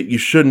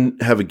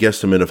shouldn't have a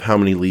guesstimate of how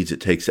many leads it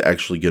takes to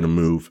actually get a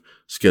move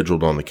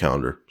scheduled on the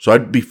calendar. So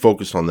I'd be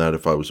focused on that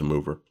if I was a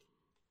mover.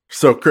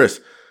 So Chris,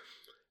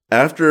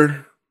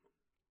 after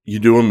you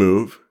do a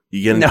move,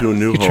 you get into a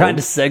new home. You're trying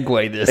to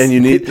segue this. And you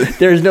need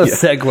there's no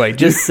segue.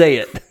 Just say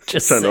it.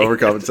 Just trying to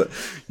overcompensate.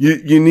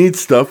 You need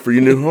stuff for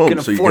your new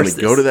home. So you're going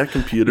to go to that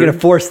computer. You're going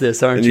to force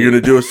this, aren't you? And you're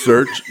going to do a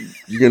search.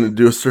 You're going to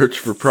do a search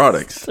for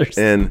products.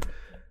 And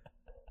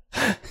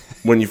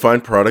when you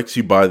find products,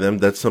 you buy them.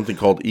 That's something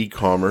called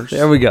e-commerce.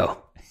 There we go.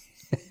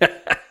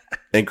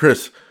 And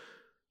Chris,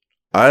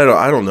 I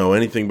don't know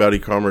anything about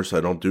e-commerce.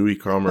 I don't do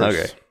e-commerce.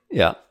 Okay.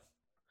 Yeah.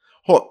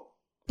 Hold on.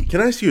 Can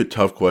I ask you a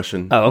tough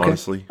question,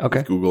 honestly,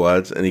 with Google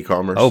Ads and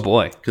e-commerce? Oh,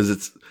 boy.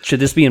 Because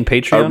should this be in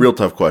Patreon? A real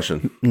tough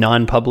question.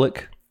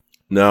 Non-public?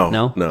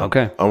 No.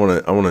 Okay. I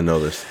want to know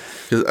this.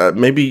 Because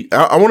maybe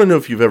I want to know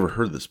if you've ever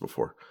heard this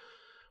before.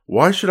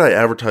 Why should I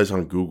advertise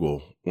on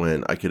Google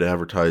when I could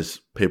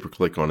advertise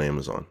pay-per-click on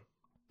Amazon?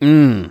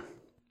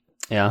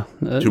 Yeah.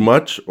 Too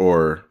much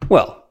or?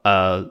 Well,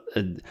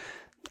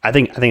 I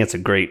think it's a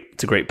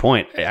great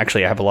point.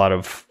 Actually, I have a lot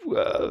of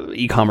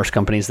e-commerce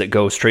companies that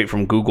go straight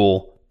from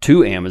Google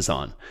to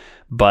Amazon.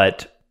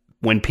 But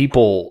when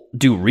people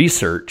do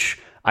research,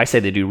 I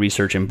say they do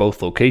research in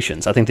both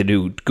locations. I think they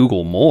do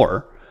Google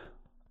more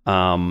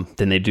than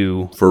they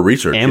do for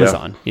research.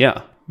 Amazon.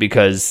 Yeah.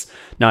 Because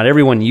not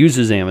everyone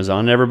uses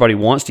Amazon. Everybody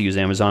wants to use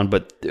Amazon,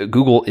 but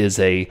Google is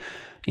a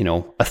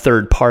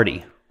third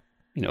party,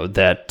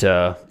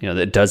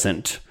 that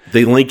doesn't.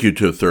 They link you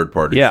to a third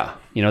party. Yeah.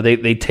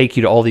 They take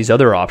you to all these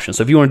other options.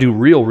 So if you want to do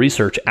real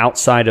research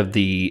outside of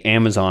the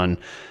Amazon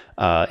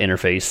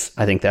interface,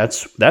 I think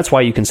that's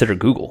why you consider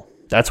Google.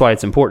 That's why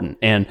it's important.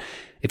 And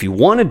if you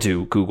want to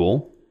do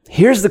Google,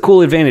 here's the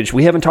cool advantage.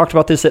 We haven't talked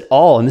about this at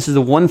all, and this is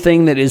the one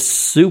thing that is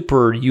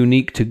super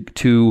unique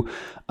to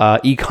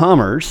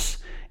e-commerce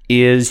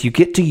is you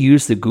get to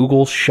use the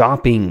Google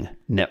Shopping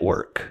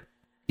Network.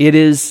 It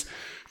is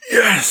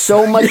Yes.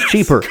 So much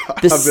cheaper.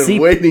 God, I've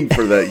been waiting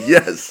for that.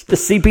 Yes. The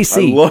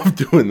CPC. I love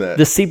doing that.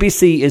 The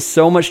CPC is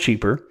so much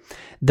cheaper.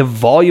 The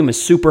volume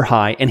is super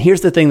high. And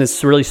here's the thing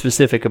that's really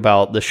specific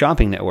about the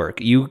shopping network.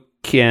 You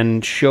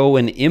can show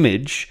an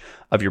image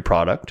of your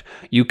product.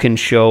 You can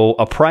show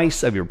a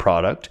price of your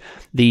product.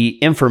 The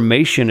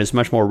information is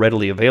much more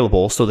readily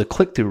available. So the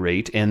click-through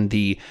rate and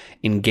the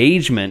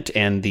engagement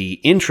and the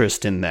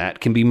interest in that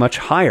can be much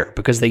higher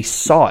because they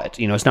saw it.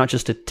 It's not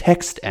just a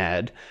text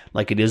ad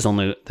like it is on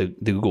the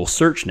Google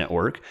search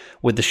network.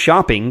 With the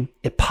shopping,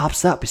 it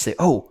pops up. You say,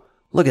 oh,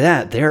 look at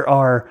that. There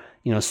are,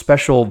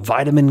 special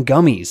vitamin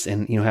gummies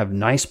and, have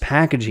nice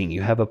packaging.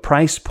 You have a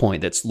price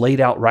point that's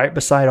laid out right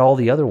beside all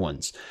the other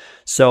ones.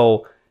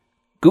 So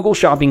Google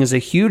Shopping is a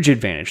huge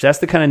advantage. That's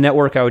the kind of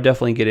network I would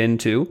definitely get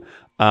into.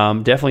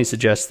 Definitely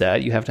suggest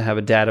that. You have to have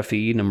a data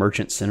feed and a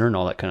merchant center and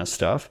all that kind of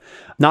stuff.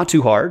 Not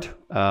too hard.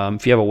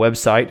 If you have a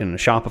website and a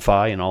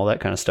Shopify and all that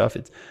kind of stuff,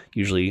 it's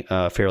usually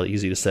fairly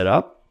easy to set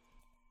up.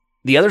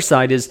 The other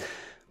side is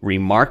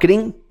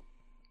remarketing.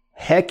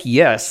 Heck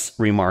yes,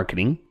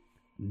 remarketing.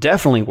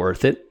 Definitely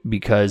worth it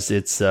because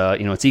it's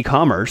it's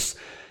e-commerce.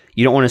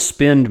 You don't want to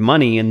spend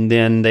money and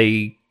then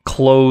they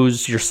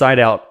close your site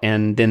out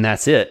and then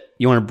that's it.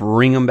 You want to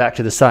bring them back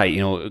to the site.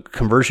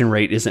 Conversion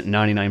rate isn't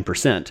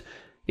 99%.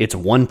 It's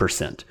 1%,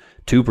 2%,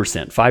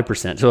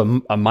 5%.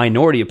 So a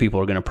minority of people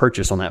are going to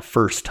purchase on that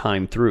first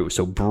time through.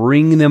 So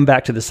bring them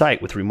back to the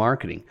site with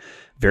remarketing.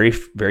 Very,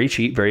 very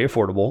cheap, very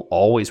affordable,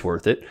 always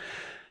worth it.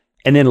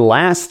 And then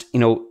last,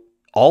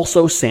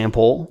 also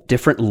sample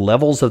different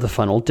levels of the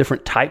funnel,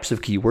 different types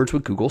of keywords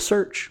with Google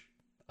search.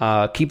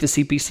 Keep the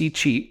CPC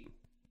cheap.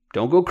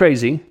 Don't go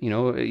crazy.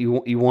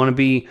 You want to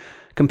be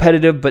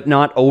competitive, but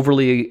not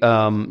overly,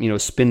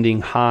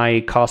 spending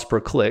high cost per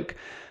click.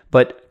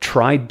 But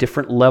try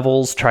different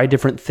levels, try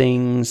different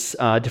things,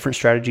 different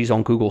strategies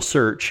on Google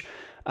search.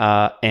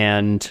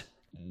 And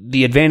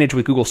the advantage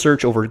with Google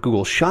search over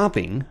Google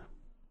Shopping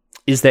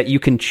is that you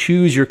can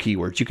choose your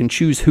keywords. You can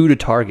choose who to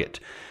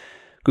target.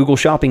 Google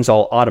Shopping's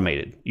all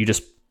automated. You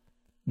just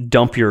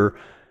dump your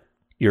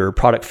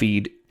product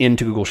feed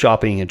into Google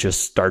Shopping and it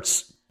just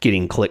starts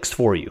getting clicks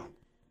for you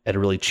at a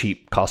really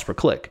cheap cost per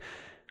click.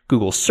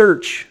 Google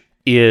search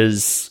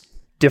is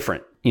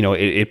different.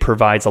 It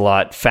provides a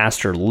lot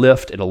faster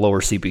lift at a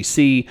lower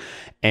CPC,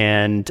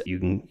 and you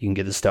can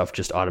get the stuff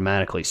just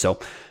automatically. So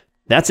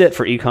that's it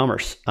for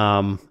e-commerce.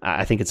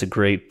 I think it's a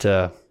great,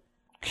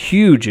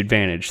 huge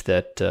advantage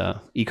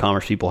that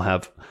e-commerce people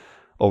have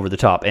over the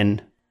top.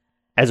 And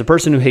as a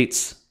person who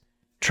hates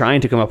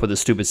trying to come up with a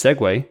stupid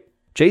segue,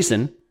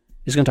 Jason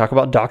is going to talk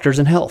about doctors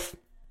and health.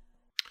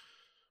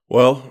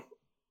 Well,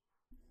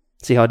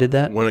 see how I did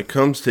that? When it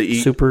comes to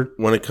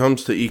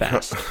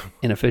fast,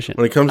 inefficient.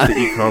 When it comes to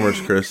e-commerce,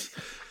 Chris,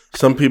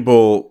 some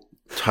people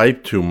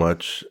type too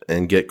much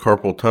and get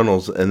carpal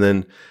tunnels, and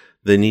then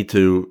they need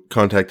to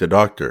contact a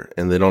doctor,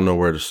 and they don't know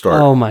where to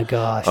start. Oh my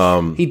gosh!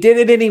 He did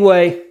it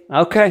anyway.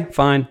 Okay,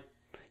 fine.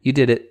 You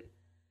did it.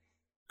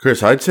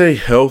 Chris, I'd say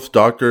health,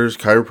 doctors,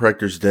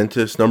 chiropractors,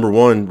 dentists. Number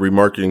one,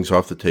 remarketing's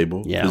off the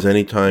table. Yeah, because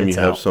anytime you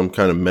have some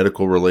kind of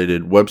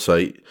medical-related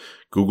website,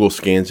 Google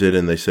scans it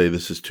and they say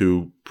this is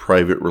too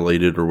private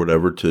related or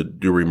whatever to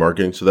do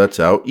remarketing. So that's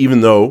out. Even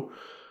though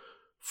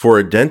for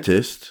a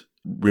dentist,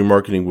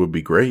 remarketing would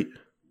be great.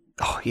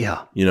 Oh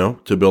yeah.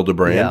 To build a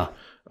brand.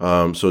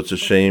 Yeah. So it's a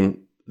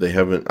shame I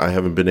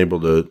haven't been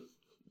able to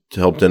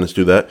help dentists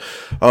do that.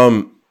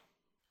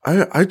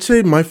 I'd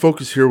say my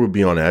focus here would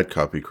be on ad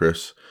copy,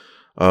 Chris.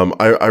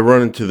 I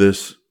run into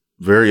this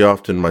very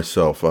often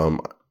myself. When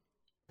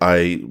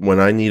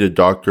I need a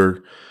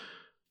doctor,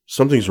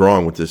 something's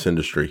wrong with this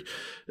industry.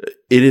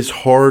 It is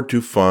hard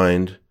to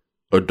find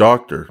a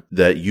doctor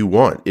that you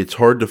want. It's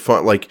hard to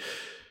find,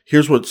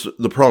 here's what's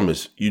the problem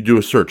is. You do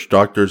a search,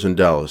 doctors in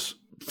Dallas,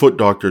 foot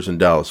doctors in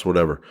Dallas,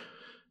 whatever.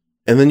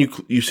 And then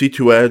you see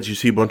two ads, you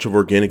see a bunch of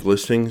organic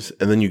listings,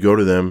 and then you go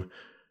to them,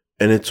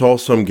 and it's all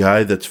some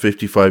guy that's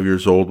 55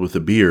 years old with a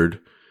beard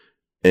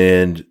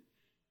and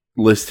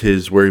list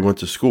where he went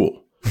to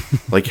school.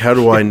 How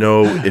do I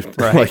know if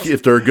right.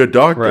 if they're a good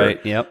doctor?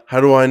 Right, yep. How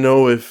do I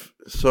know if...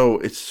 So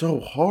it's so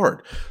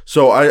hard.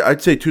 So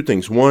I'd say two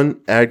things.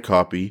 One, ad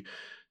copy.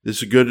 This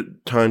is a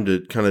good time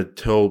to kind of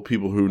tell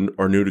people who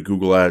are new to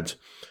Google Ads.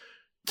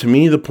 To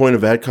me, the point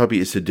of ad copy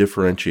is to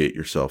differentiate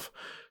yourself.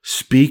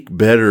 Speak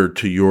better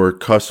to your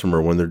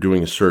customer when they're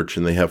doing a search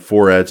and they have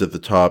 4 ads at the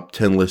top,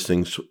 10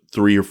 listings,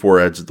 3 or 4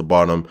 ads at the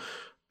bottom,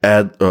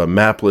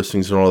 map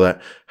listings and all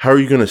that. How are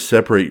you going to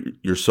separate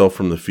yourself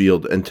from the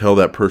field and tell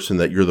that person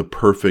that you're the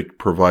perfect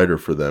provider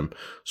for them?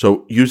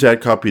 So use ad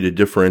copy to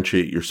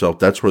differentiate yourself.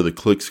 That's where the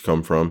clicks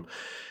come from.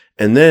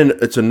 And then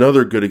it's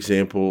another good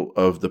example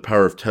of the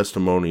power of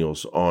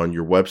testimonials on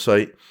your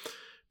website.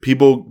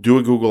 People do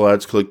a Google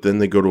Ads click, then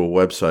they go to a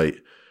website.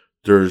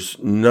 There's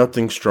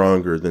nothing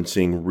stronger than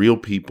seeing real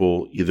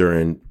people either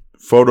in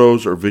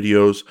photos or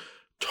videos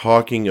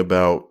talking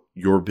about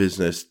your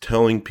business,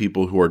 telling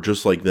people who are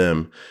just like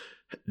them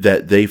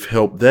that they've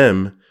helped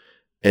them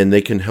and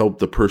they can help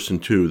the person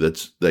too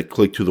that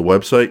clicked to the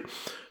website.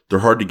 They're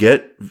hard to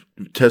get,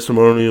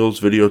 testimonials,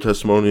 video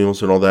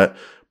testimonials, and all that,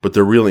 but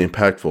they're really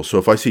impactful. So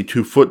if I see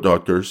 2 foot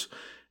doctors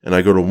and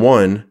I go to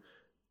one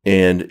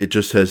and it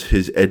just has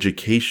his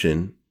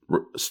education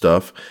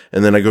stuff,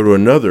 and then I go to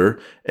another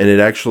and it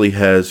actually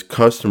has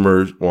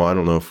customers, well, I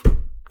don't know if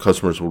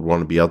customers would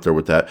want to be out there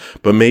with that,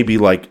 but maybe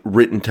like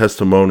written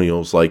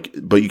testimonials,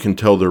 but you can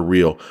tell they're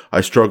real. I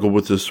struggled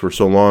with this for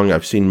so long.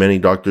 I've seen many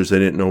doctors, I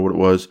didn't know what it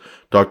was.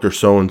 Dr.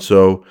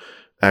 So-and-so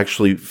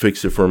actually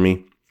fixed it for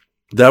me.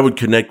 That would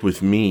connect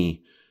with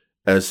me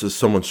as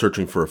someone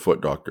searching for a foot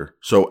doctor.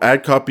 So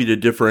add copy to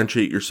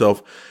differentiate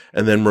yourself,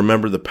 and then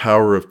remember the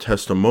power of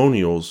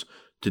testimonials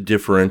to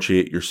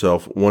differentiate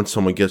yourself once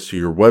someone gets to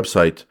your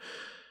website.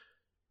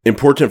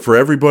 Important for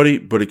everybody,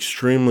 but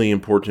extremely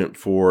important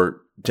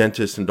for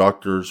dentists and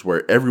doctors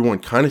where everyone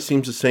kind of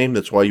seems the same.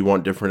 That's why you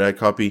want different ad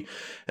copy.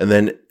 And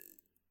then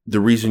the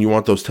reason you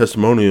want those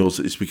testimonials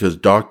is because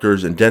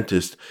doctors and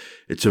dentists,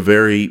 it's a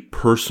very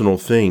personal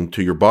thing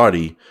to your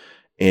body.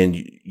 And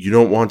you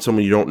don't want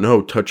someone you don't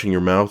know touching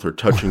your mouth or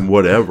touching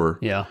whatever.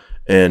 Yeah.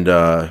 And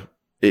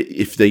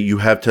you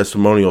have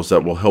testimonials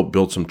that will help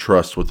build some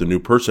trust with the new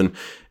person.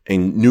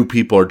 And new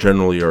people are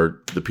generally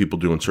the people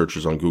doing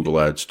searches on Google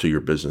Ads to your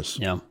business.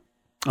 Yeah.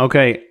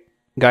 Okay,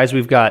 guys,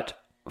 we've got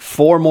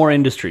 4 more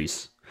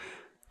industries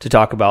to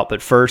talk about.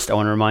 But first, I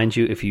want to remind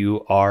you, if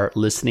you are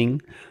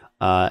listening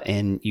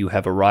and you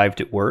have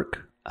arrived at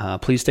work,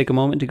 please take a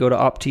moment to go to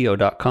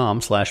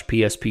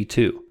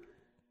optio.com/PSP2.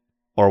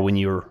 Or when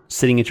you're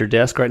sitting at your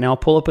desk right now,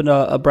 pull up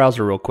a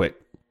browser real quick.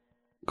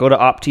 Go to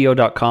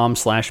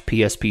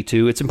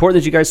optio.com/PSP2. It's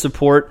important that you guys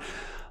support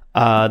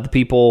the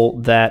people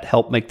that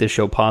help make this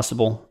show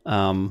possible.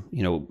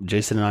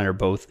 Jason and I are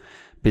both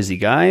busy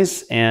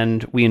guys,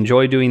 and we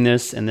enjoy doing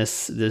this. And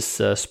this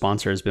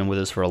sponsor has been with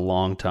us for a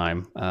long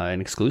time, an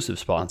exclusive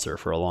sponsor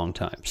for a long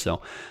time.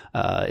 So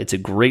it's a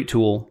great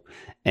tool,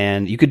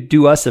 and you could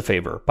do us a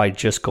favor by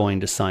just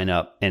going to sign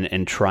up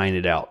and trying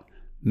it out.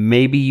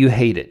 Maybe you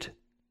hate it,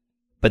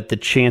 but the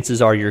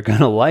chances are you're going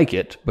to like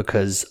it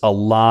because a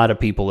lot of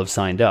people have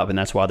signed up, and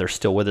that's why they're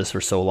still with us for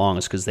so long,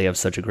 is because they have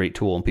such a great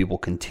tool and people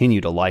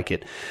continue to like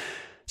it.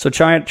 So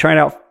try it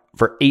out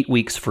for 8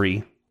 weeks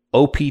free.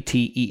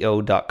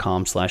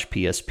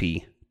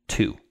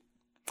 opteo.com/PSP2.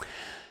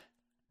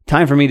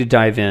 Time for me to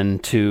dive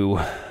into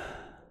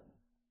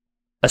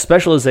a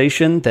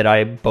specialization that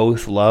I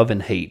both love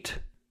and hate.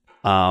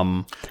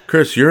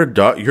 Chris, you're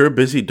a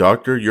busy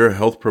doctor. You're a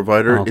health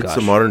provider. It's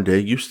the modern day.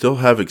 You still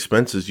have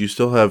expenses. You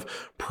still have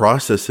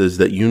processes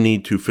that you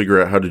need to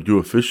figure out how to do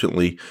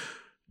efficiently.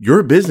 You're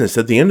a business.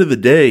 At the end of the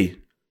day,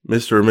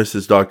 Mr. or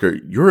Mrs. Doctor,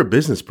 you're a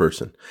business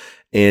person,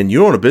 and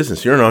you own a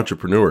business. You're an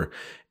entrepreneur.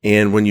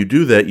 And when you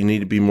do that, you need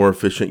to be more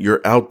efficient.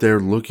 You're out there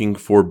looking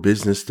for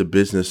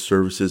business-to-business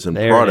services and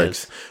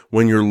products.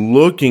 When you're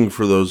looking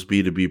for those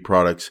B2B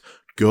products,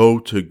 go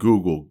to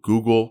Google.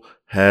 Google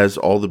has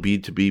all the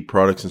B2B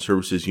products and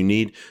services you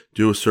need.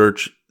 Do a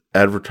search.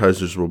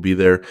 Advertisers will be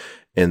there,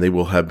 and they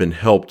will have been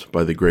helped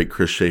by the great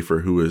Chris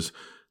Schaefer, who is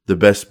the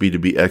best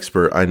B2B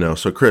expert I know.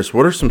 So, Chris,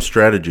 what are some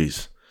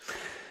strategies?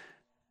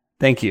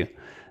 Thank you.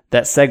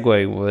 That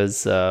segue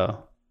was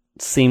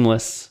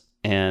seamless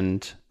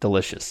and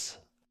delicious.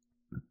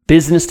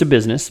 Business to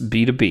business,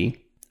 B2B,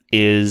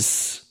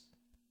 is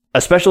a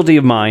specialty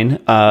of mine,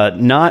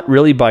 not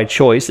really by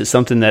choice. It's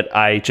something that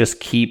I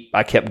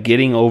kept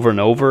getting over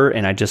and over,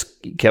 and I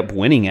just kept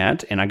winning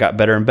at, and I got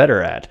better and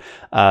better at.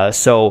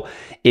 So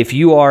if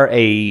you are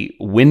a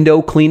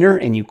window cleaner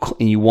and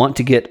you want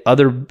to get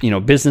other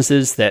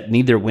businesses that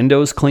need their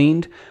windows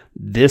cleaned,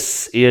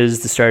 this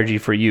is the strategy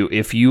for you.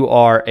 If you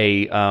are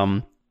a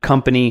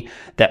company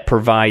that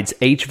provides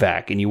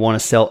HVAC and you want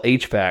to sell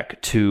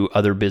HVAC to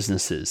other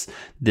businesses,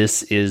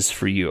 this is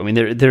for you. I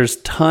mean, there's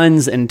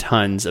tons and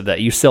tons of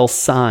that. You sell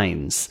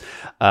signs.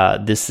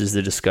 This is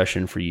the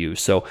discussion for you.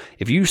 So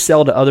if you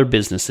sell to other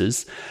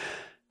businesses,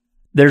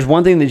 there's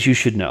one thing that you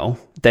should know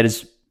that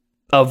is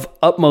of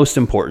utmost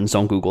importance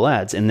on Google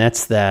Ads, and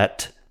that's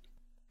that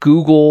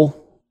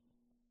Google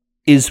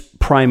is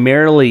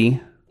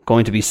primarily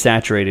going to be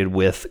saturated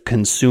with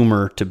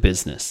consumer to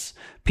business.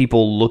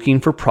 People looking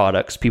for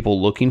products, people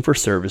looking for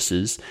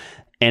services,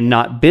 and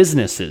not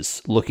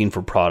businesses looking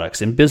for products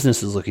and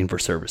businesses looking for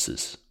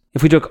services.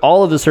 If we took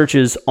all of the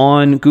searches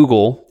on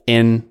Google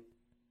and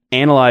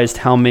analyzed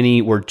how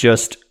many were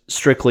just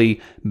strictly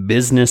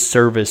business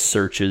service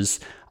searches,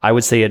 I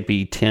would say it'd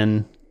be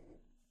 10%,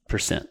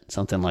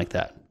 something like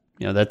that.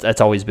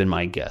 That's always been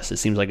my guess. It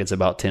seems like it's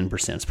about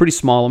 10%. It's a pretty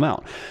small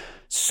amount.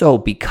 So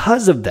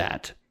because of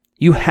that,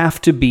 you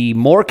have to be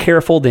more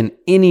careful than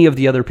any of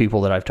the other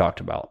people that I've talked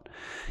about.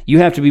 You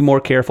have to be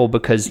more careful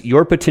because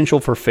your potential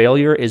for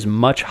failure is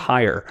much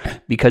higher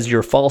because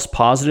your false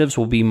positives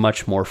will be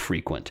much more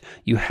frequent.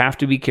 You have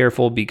to be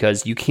careful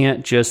because you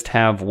can't just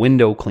have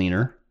window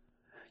cleaner.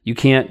 You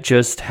can't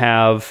just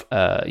have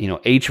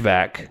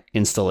HVAC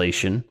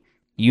installation.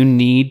 You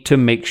need to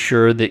make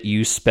sure that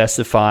you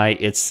specify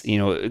its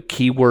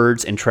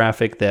keywords and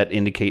traffic that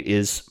indicate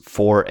is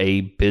for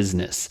a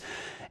business.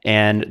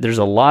 And there's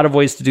a lot of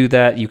ways to do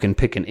that. You can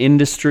pick an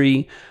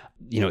industry.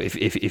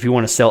 if you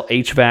want to sell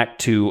HVAC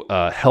to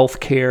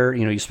healthcare,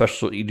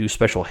 you do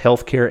special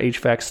healthcare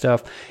HVAC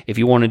stuff. If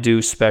you want to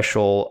do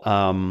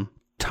special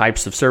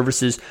types of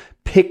services,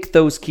 pick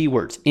those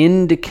keywords,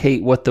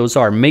 indicate what those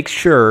are. Make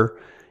sure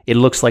it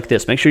looks like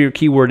this. Make sure your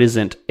keyword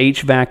isn't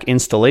HVAC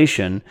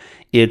installation.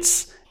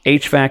 It's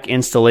HVAC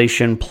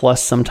installation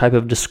plus some type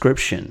of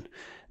description.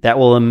 That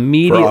will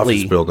immediately, for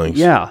office buildings.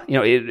 Yeah,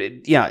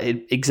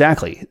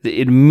 exactly.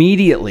 It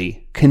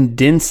immediately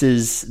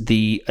condenses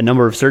the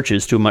number of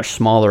searches to a much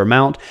smaller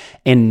amount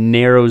and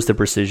narrows the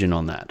precision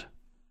on that.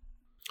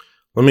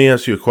 Let me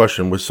ask you a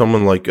question. With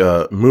someone like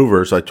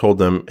movers, I told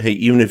them, hey,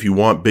 even if you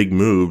want big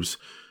moves,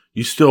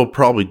 you still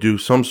probably do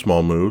some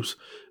small moves.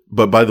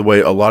 But by the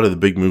way, a lot of the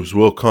big moves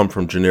will come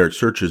from generic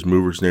searches,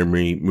 movers near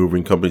me,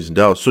 moving companies in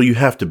Dallas. So you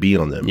have to be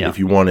on them if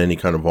you want any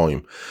kind of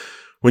volume.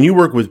 When you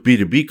work with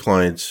B2B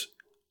clients,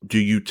 do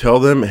you tell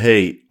them,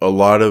 hey, a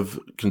lot of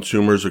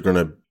consumers are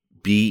going to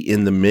be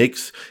in the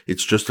mix,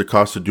 it's just the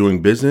cost of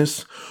doing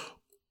business?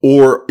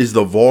 Or is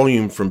the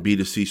volume from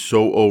B2C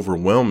so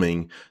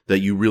overwhelming that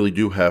you really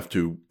do have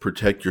to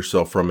protect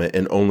yourself from it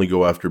and only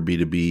go after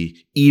B2B,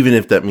 even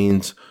if that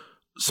means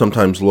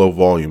sometimes low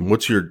volume?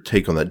 What's your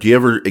take on that? Do you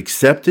ever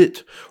accept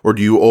it, or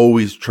do you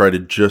always try to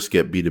just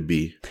get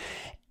B2B?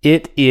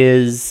 It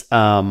is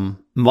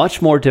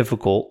much more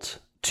difficult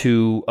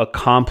to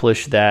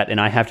accomplish that, and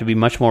I have to be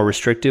much more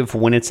restrictive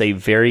when it's a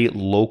very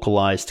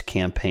localized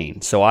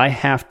campaign. So I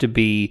have to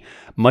be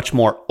much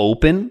more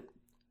open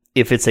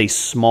if it's a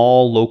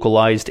small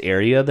localized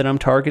area that I'm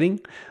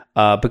targeting,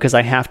 because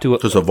I have to.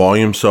 Because the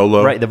volume's so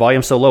low, right? The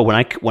volume's so low.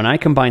 When I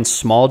combine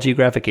small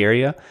geographic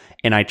area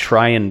and I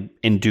try and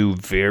do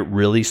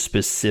really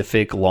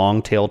specific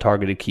long tail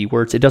targeted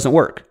keywords, it doesn't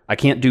work. I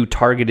can't do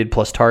targeted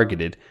plus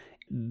targeted.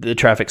 The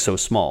traffic's so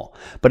small.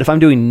 But if I'm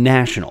doing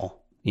national,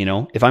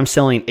 if I'm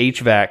selling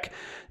HVAC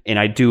and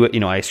I do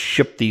it, I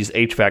ship these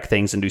HVAC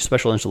things and do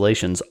special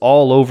installations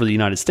all over the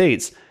United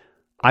States,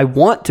 I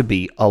want to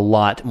be a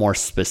lot more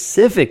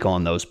specific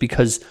on those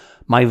because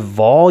my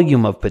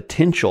volume of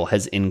potential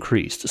has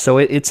increased. So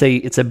it's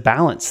a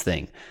balance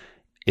thing.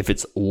 If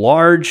it's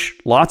large,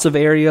 lots of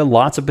area,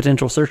 lots of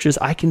potential searches,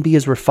 I can be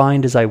as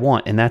refined as I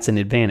want, and that's an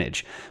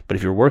advantage. But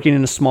if you're working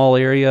in a small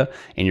area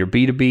and you're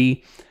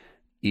B2B,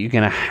 you're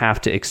going to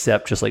have to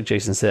accept, just like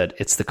Jason said,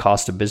 it's the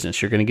cost of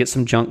business. You're going to get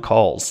some junk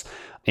calls,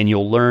 and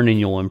you'll learn and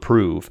you'll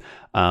improve.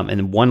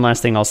 And one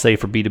last thing I'll say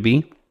for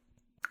B2B,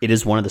 it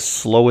is one of the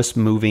slowest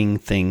moving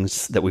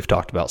things that we've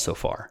talked about so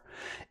far.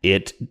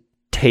 It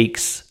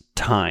takes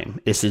time.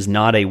 This is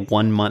not a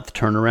 1 month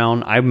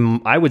turnaround.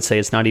 I would say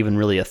it's not even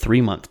really a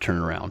 3 month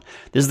turnaround.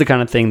 This is the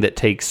kind of thing that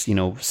takes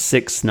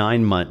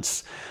 6-9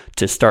 months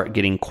to start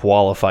getting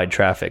qualified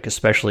traffic,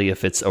 especially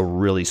if it's a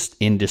really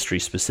industry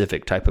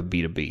specific type of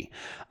B2B.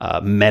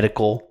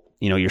 Medical,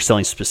 you're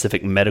selling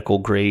specific medical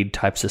grade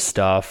types of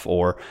stuff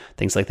or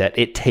things like that.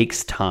 It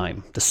takes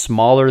time. The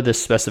smaller the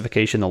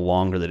specification, the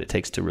longer that it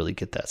takes to really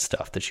get that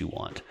stuff that you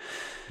want.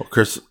 Well,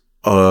 Chris,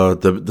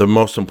 the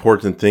most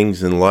important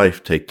things in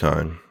life take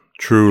time.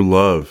 True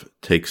love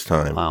takes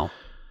time. Wow.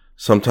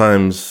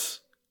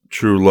 Sometimes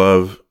true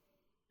love,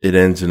 it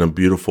ends in a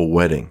beautiful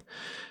wedding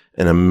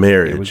and a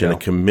marriage and a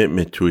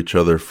commitment to each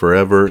other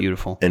forever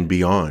and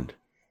beyond.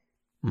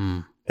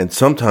 Mm. And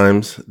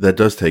sometimes that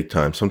does take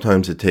time.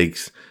 Sometimes it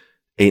takes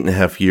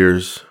 8.5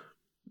 years,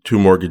 2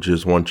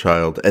 mortgages, 1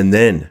 child, and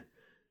then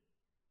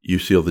you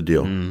seal the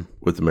deal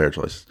with the marriage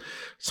license.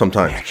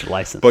 Sometimes. Marriage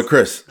license. But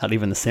Chris. Not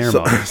even the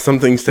ceremony. Some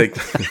things take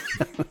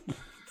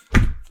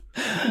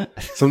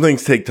some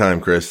things take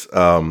time, Chris.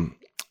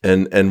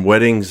 And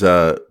weddings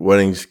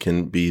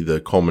can be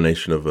the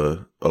culmination of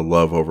a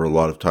love over a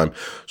lot of time.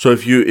 So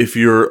if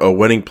you're a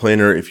wedding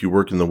planner, if you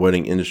work in the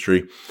wedding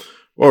industry,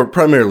 or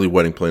primarily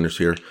wedding planners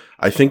here,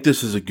 I think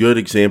this is a good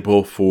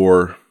example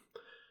for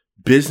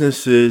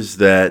businesses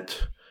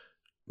that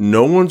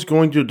no one's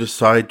going to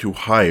decide to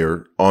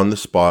hire on the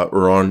spot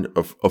or on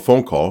a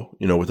phone call,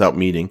 without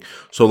meeting.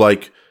 So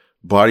like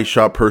body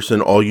shop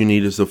person, all you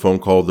need is the phone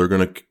call. They're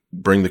going to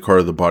bring the car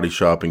to the body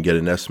shop and get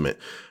an estimate.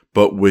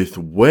 But with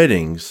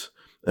weddings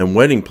and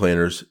wedding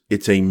planners,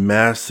 it's a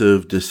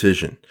massive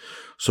decision.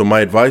 So my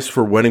advice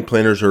for wedding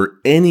planners or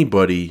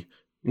anybody,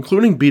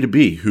 including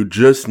B2B, who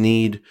just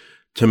need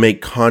to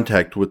make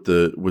contact with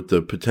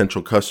the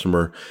potential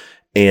customer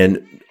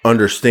and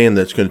understand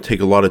that it's going to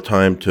take a lot of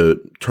time to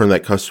turn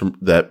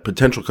that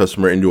potential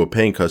customer into a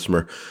paying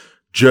customer,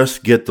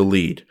 just get the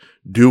lead.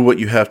 Do what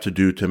you have to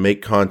do to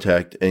make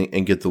contact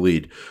and get the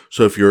lead.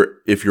 So if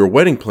you're a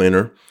wedding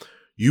planner,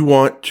 you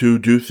want to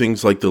do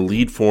things like the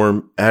lead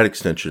form ad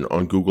extension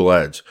on Google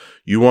Ads.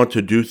 You want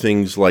to do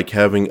things like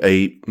having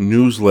a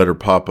newsletter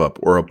pop-up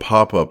or a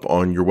pop-up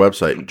on your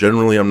website.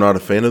 Generally, I'm not a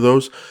fan of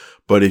those,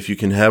 but if you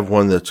can have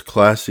one that's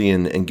classy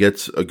and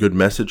gets a good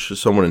message to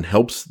someone and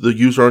helps the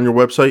user on your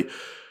website,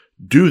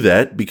 do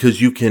that,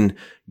 because you can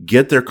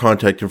get their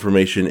contact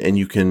information and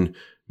you can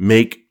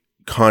make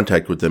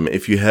contact with them.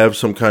 If you have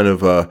some kind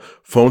of a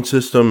phone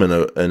system and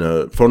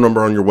a phone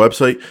number on your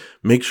website,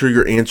 make sure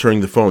you're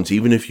answering the phones.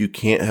 Even if you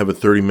can't have a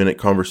 30-minute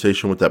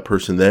conversation with that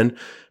person then,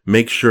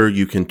 make sure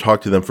you can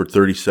talk to them for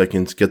 30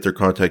 seconds, get their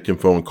contact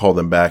info, and call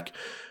them back.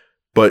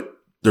 But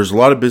there's a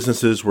lot of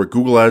businesses where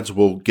Google Ads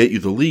will get you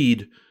the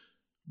lead,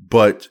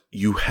 but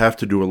you have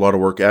to do a lot of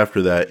work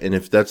after that. And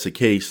if that's the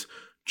case,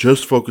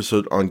 just focus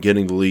on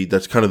getting the lead.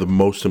 That's kind of the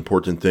most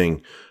important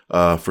thing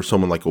for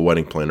someone like a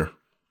wedding planner.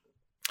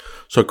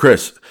 So,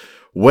 Chris,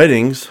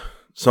 weddings,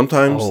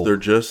 sometimes they're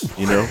just,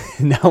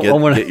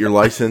 get your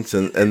license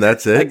and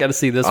that's it. I got to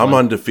see this I'm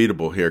one.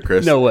 undefeatable here,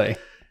 Chris. No way.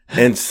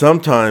 And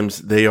sometimes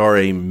they are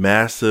a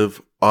massive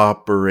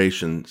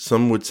operation.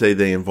 Some would say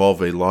they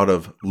involve a lot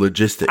of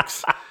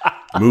logistics,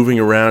 moving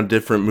around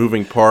different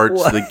moving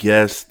parts, the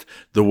guest,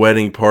 the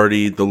wedding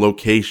party, the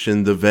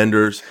location, the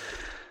vendors,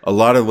 a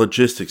lot of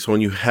logistics. When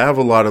you have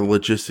a lot of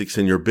logistics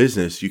in your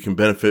business, you can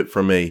benefit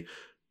from a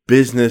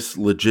business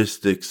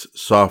logistics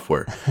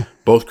software.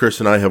 Both Chris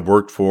and I have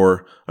worked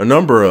for a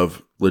number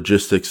of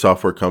logistics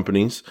software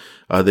companies.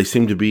 They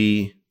seem to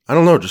be,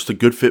 just a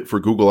good fit for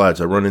Google Ads.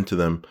 I run into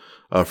them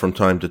from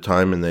time to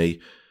time, and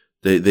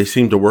they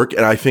seem to work.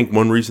 And I think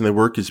one reason they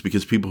work is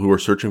because people who are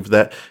searching for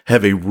that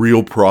have a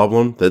real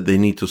problem that they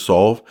need to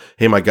solve.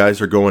 Hey, my guys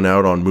are going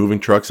out on moving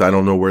trucks. I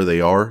don't know where they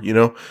are,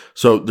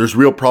 So there's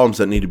real problems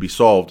that need to be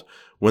solved.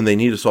 When they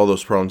need to solve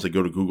those problems, they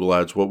go to Google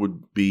Ads. What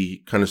would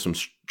be kind of some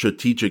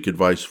strategic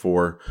advice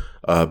for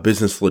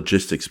business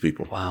logistics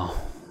people? Wow.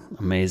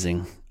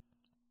 Amazing.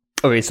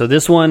 Okay, so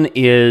this one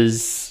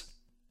is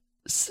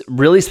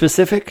really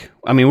specific.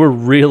 I mean, we're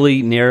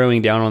really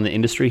narrowing down on the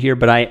industry here,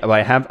 but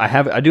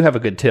I do have a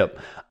good tip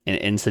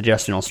and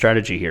suggestional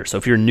strategy here. So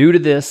if you're new to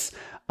this,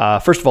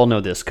 first of all, know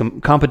this: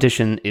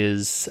 competition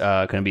is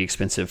going to be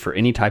expensive for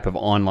any type of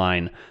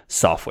online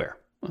software.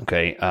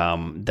 Okay,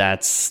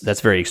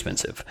 that's very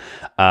expensive,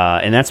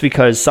 and that's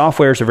because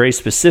softwares are very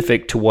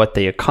specific to what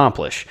they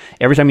accomplish.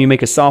 Every time you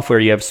make a software,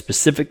 you have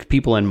specific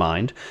people in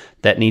mind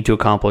that need to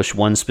accomplish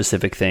one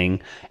specific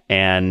thing,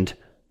 and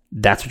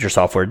that's what your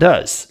software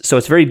does. So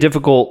it's very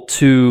difficult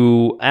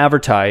to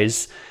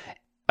advertise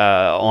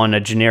on a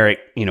generic,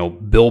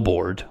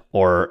 billboard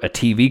or a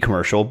TV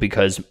commercial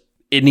because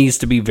it needs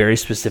to be very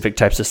specific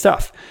types of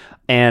stuff.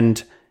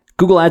 And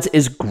Google Ads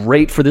is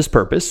great for this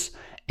purpose.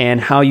 And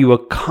how you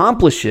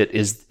accomplish it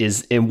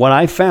is and what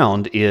I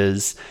found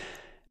is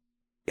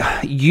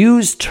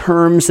use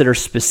terms that are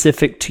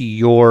specific to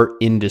your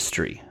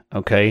industry.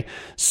 Okay.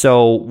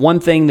 So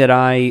one thing that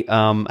I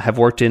have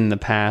worked in the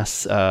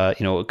past,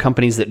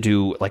 companies that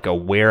do like a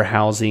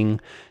warehousing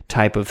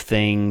type of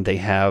thing, they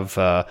have,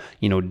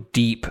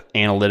 deep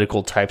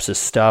analytical types of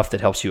stuff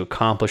that helps you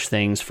accomplish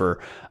things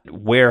for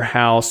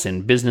warehouse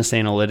and business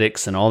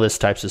analytics and all this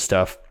types of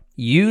stuff.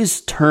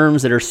 Use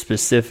terms that are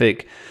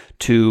specific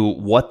to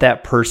what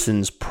that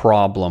person's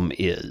problem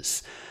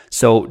is.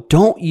 So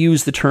don't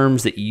use the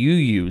terms that you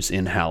use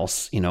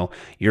in-house,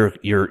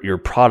 your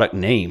product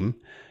name,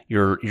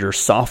 your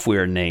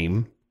software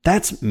name.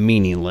 That's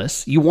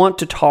meaningless. You want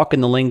to talk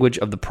in the language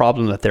of the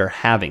problem that they're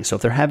having. So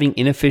if they're having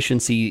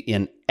inefficiency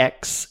in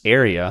X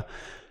area,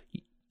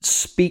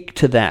 speak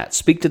to that.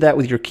 Speak to that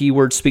with your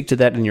keywords, speak to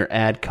that in your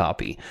ad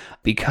copy,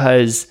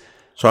 because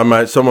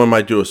someone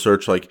might do a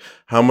search like,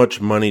 how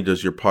much money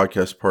does your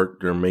podcast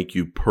partner make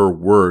you per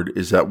word?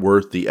 Is that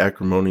worth the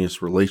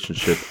acrimonious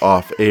relationship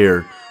off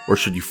air, or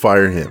should you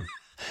fire him?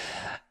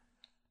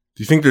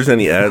 Do you think there's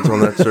any ads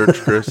on that search,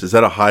 Chris? Is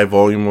that a high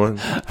volume one?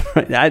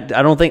 I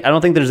don't think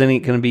there's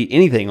going to be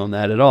anything on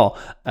that at all.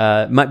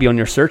 It might be on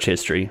your search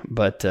history,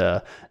 but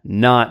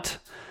not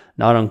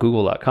on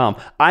Google.com.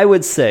 I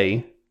would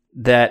say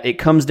that it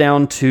comes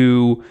down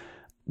to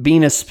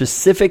being as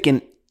specific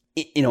and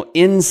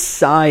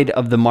inside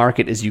of the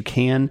market as you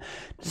can.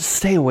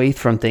 Stay away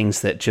from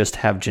things that just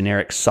have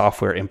generic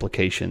software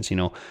implications,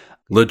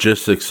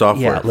 Logistics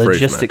software. Yeah,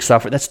 logistics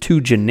software. That's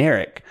too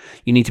generic.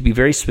 You need to be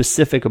very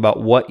specific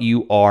about what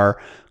you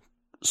are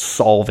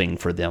solving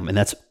for them. And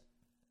that's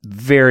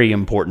very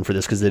important for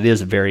this because it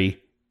is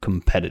very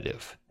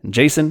competitive. And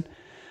Jason,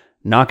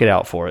 knock it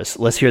out for us.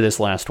 Let's hear this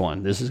last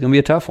one. This is going to be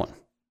a tough one.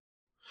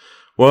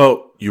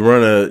 Well, you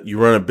run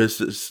a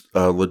business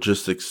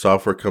logistics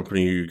software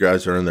company. You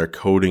guys are in there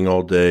coding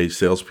all day.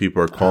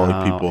 Salespeople are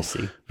calling people.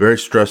 Very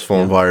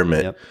stressful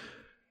environment. Yep.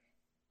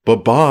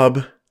 But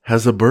Bob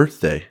has a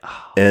birthday,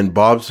 and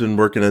Bob's been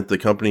working at the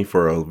company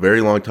for a very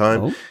long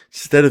time.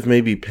 Instead of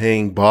maybe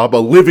paying Bob a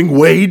living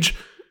wage,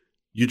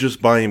 you just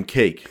buy him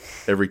cake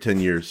every 10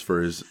 years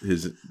for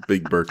his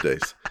big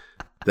birthdays.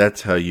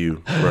 That's how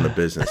you run a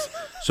business.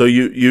 So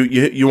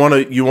you want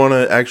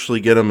to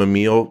actually get him a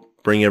meal,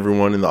 bring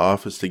everyone in the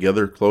office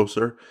together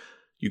closer.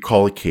 You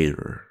call a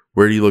caterer.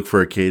 Where do you look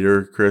for a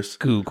caterer, Chris?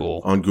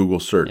 Google. On Google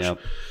search. Yep.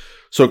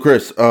 So,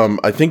 Chris,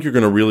 I think you're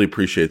going to really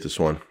appreciate this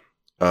one.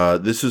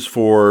 This is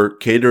for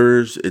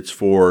caterers. It's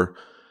for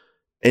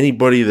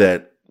anybody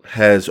that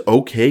has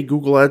okay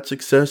Google Ads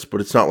success,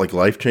 but it's not like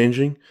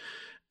life-changing.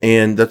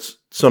 And that's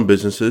some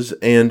businesses.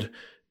 And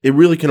it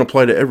really can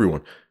apply to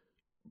everyone.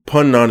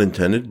 pun not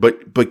intended,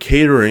 but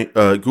catering,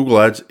 Google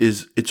Ads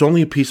it's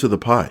only a piece of the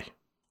pie.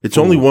 It's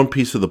only one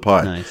piece of the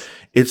pie. Nice.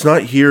 It's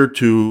not here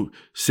to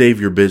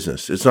save your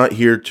business. It's not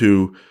here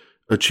to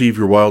achieve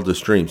your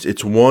wildest dreams.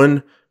 It's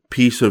one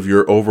piece of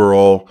your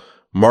overall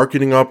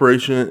marketing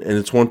operation, and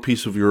it's one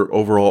piece of your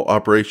overall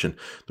operation.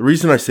 The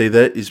reason I say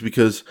that is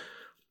because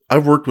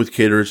I've worked with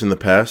caterers in the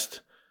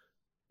past.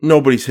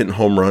 Nobody's hitting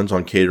home runs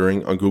on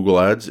catering on Google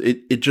Ads.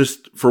 It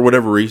just, for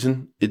whatever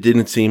reason, it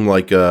didn't seem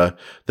like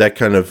that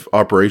kind of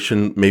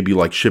operation, maybe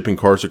like shipping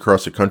cars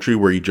across the country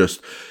where you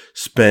just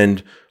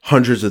spend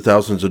hundreds of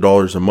thousands of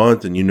dollars a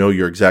month and you know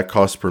your exact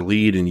cost per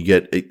lead and you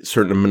get a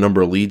certain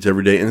number of leads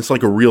every day. And it's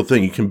like a real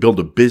thing. You can build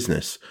a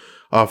business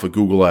off of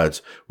Google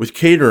Ads. With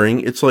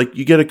catering, it's like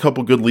you get a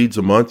couple good leads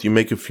a month, you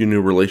make a few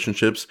new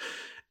relationships,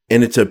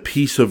 and it's a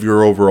piece of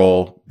your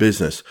overall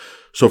business.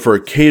 So for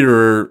a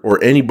caterer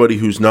or anybody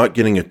who's not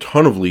getting a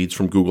ton of leads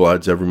from Google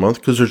Ads every month,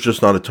 because there's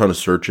just not a ton of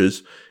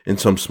searches in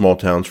some small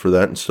towns for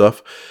that and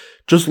stuff,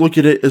 just look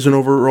at it as an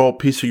overall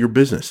piece of your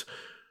business.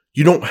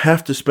 You don't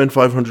have to spend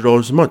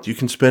 $500 a month. You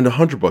can spend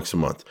 $100 a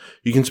month.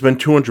 You can spend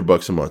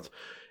 $200 a month.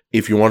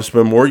 If you want to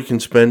spend more, you can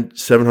spend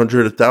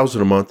 $700,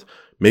 $1,000 a month.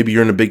 Maybe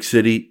you're in a big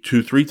city,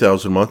 $2,000,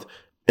 $3,000 a month,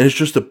 and it's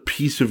just a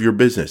piece of your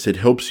business. It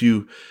helps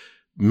you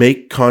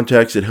make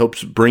contacts. It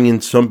helps bring in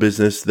some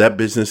business. That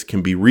business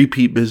can be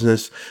repeat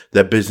business.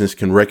 That business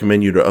can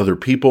recommend you to other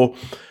people.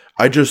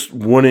 I just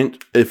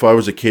wouldn't, if I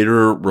was a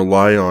caterer,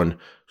 rely on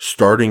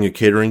starting a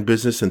catering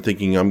business and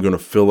thinking I'm going to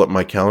fill up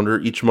my calendar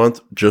each month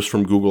just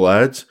from Google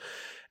Ads.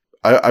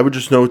 I would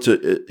just know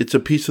it's a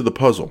piece of the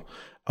puzzle.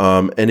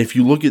 And if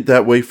you look at it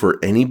that way for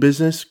any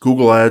business,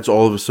 Google Ads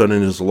all of a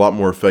sudden is a lot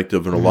more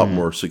effective and a lot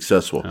more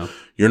successful. Oh.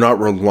 You're not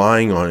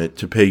relying on it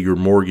to pay your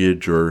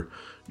mortgage or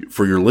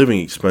for your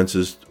living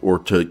expenses or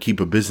to keep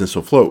a business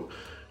afloat.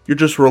 You're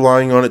just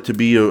relying on it to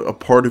be a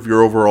part of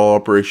your overall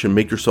operation,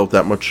 make yourself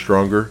that much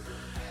stronger.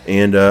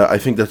 And I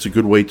think that's a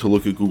good way to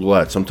look at Google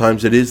Ads.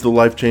 Sometimes it is the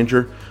life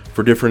changer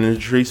for different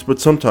industries, but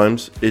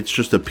sometimes it's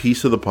just a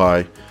piece of the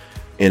pie,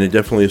 and it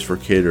definitely is for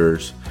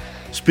caterers.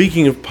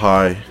 Speaking of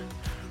pie,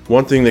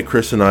 one thing that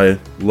Chris and I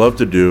love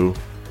to do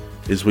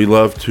is we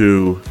love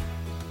to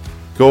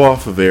go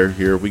off of air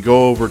here. We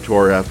go over to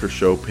our after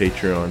show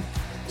Patreon.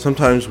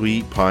 Sometimes we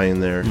eat pie in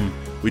there.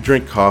 We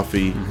drink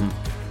coffee.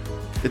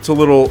 It's a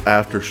little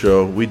after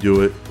show. We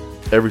do it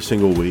every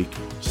single week.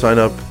 Sign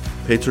up,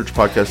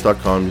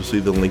 paidsearchpodcast.com. You'll see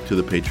the link to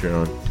the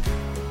Patreon.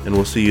 And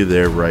we'll see you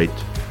there right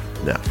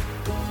now.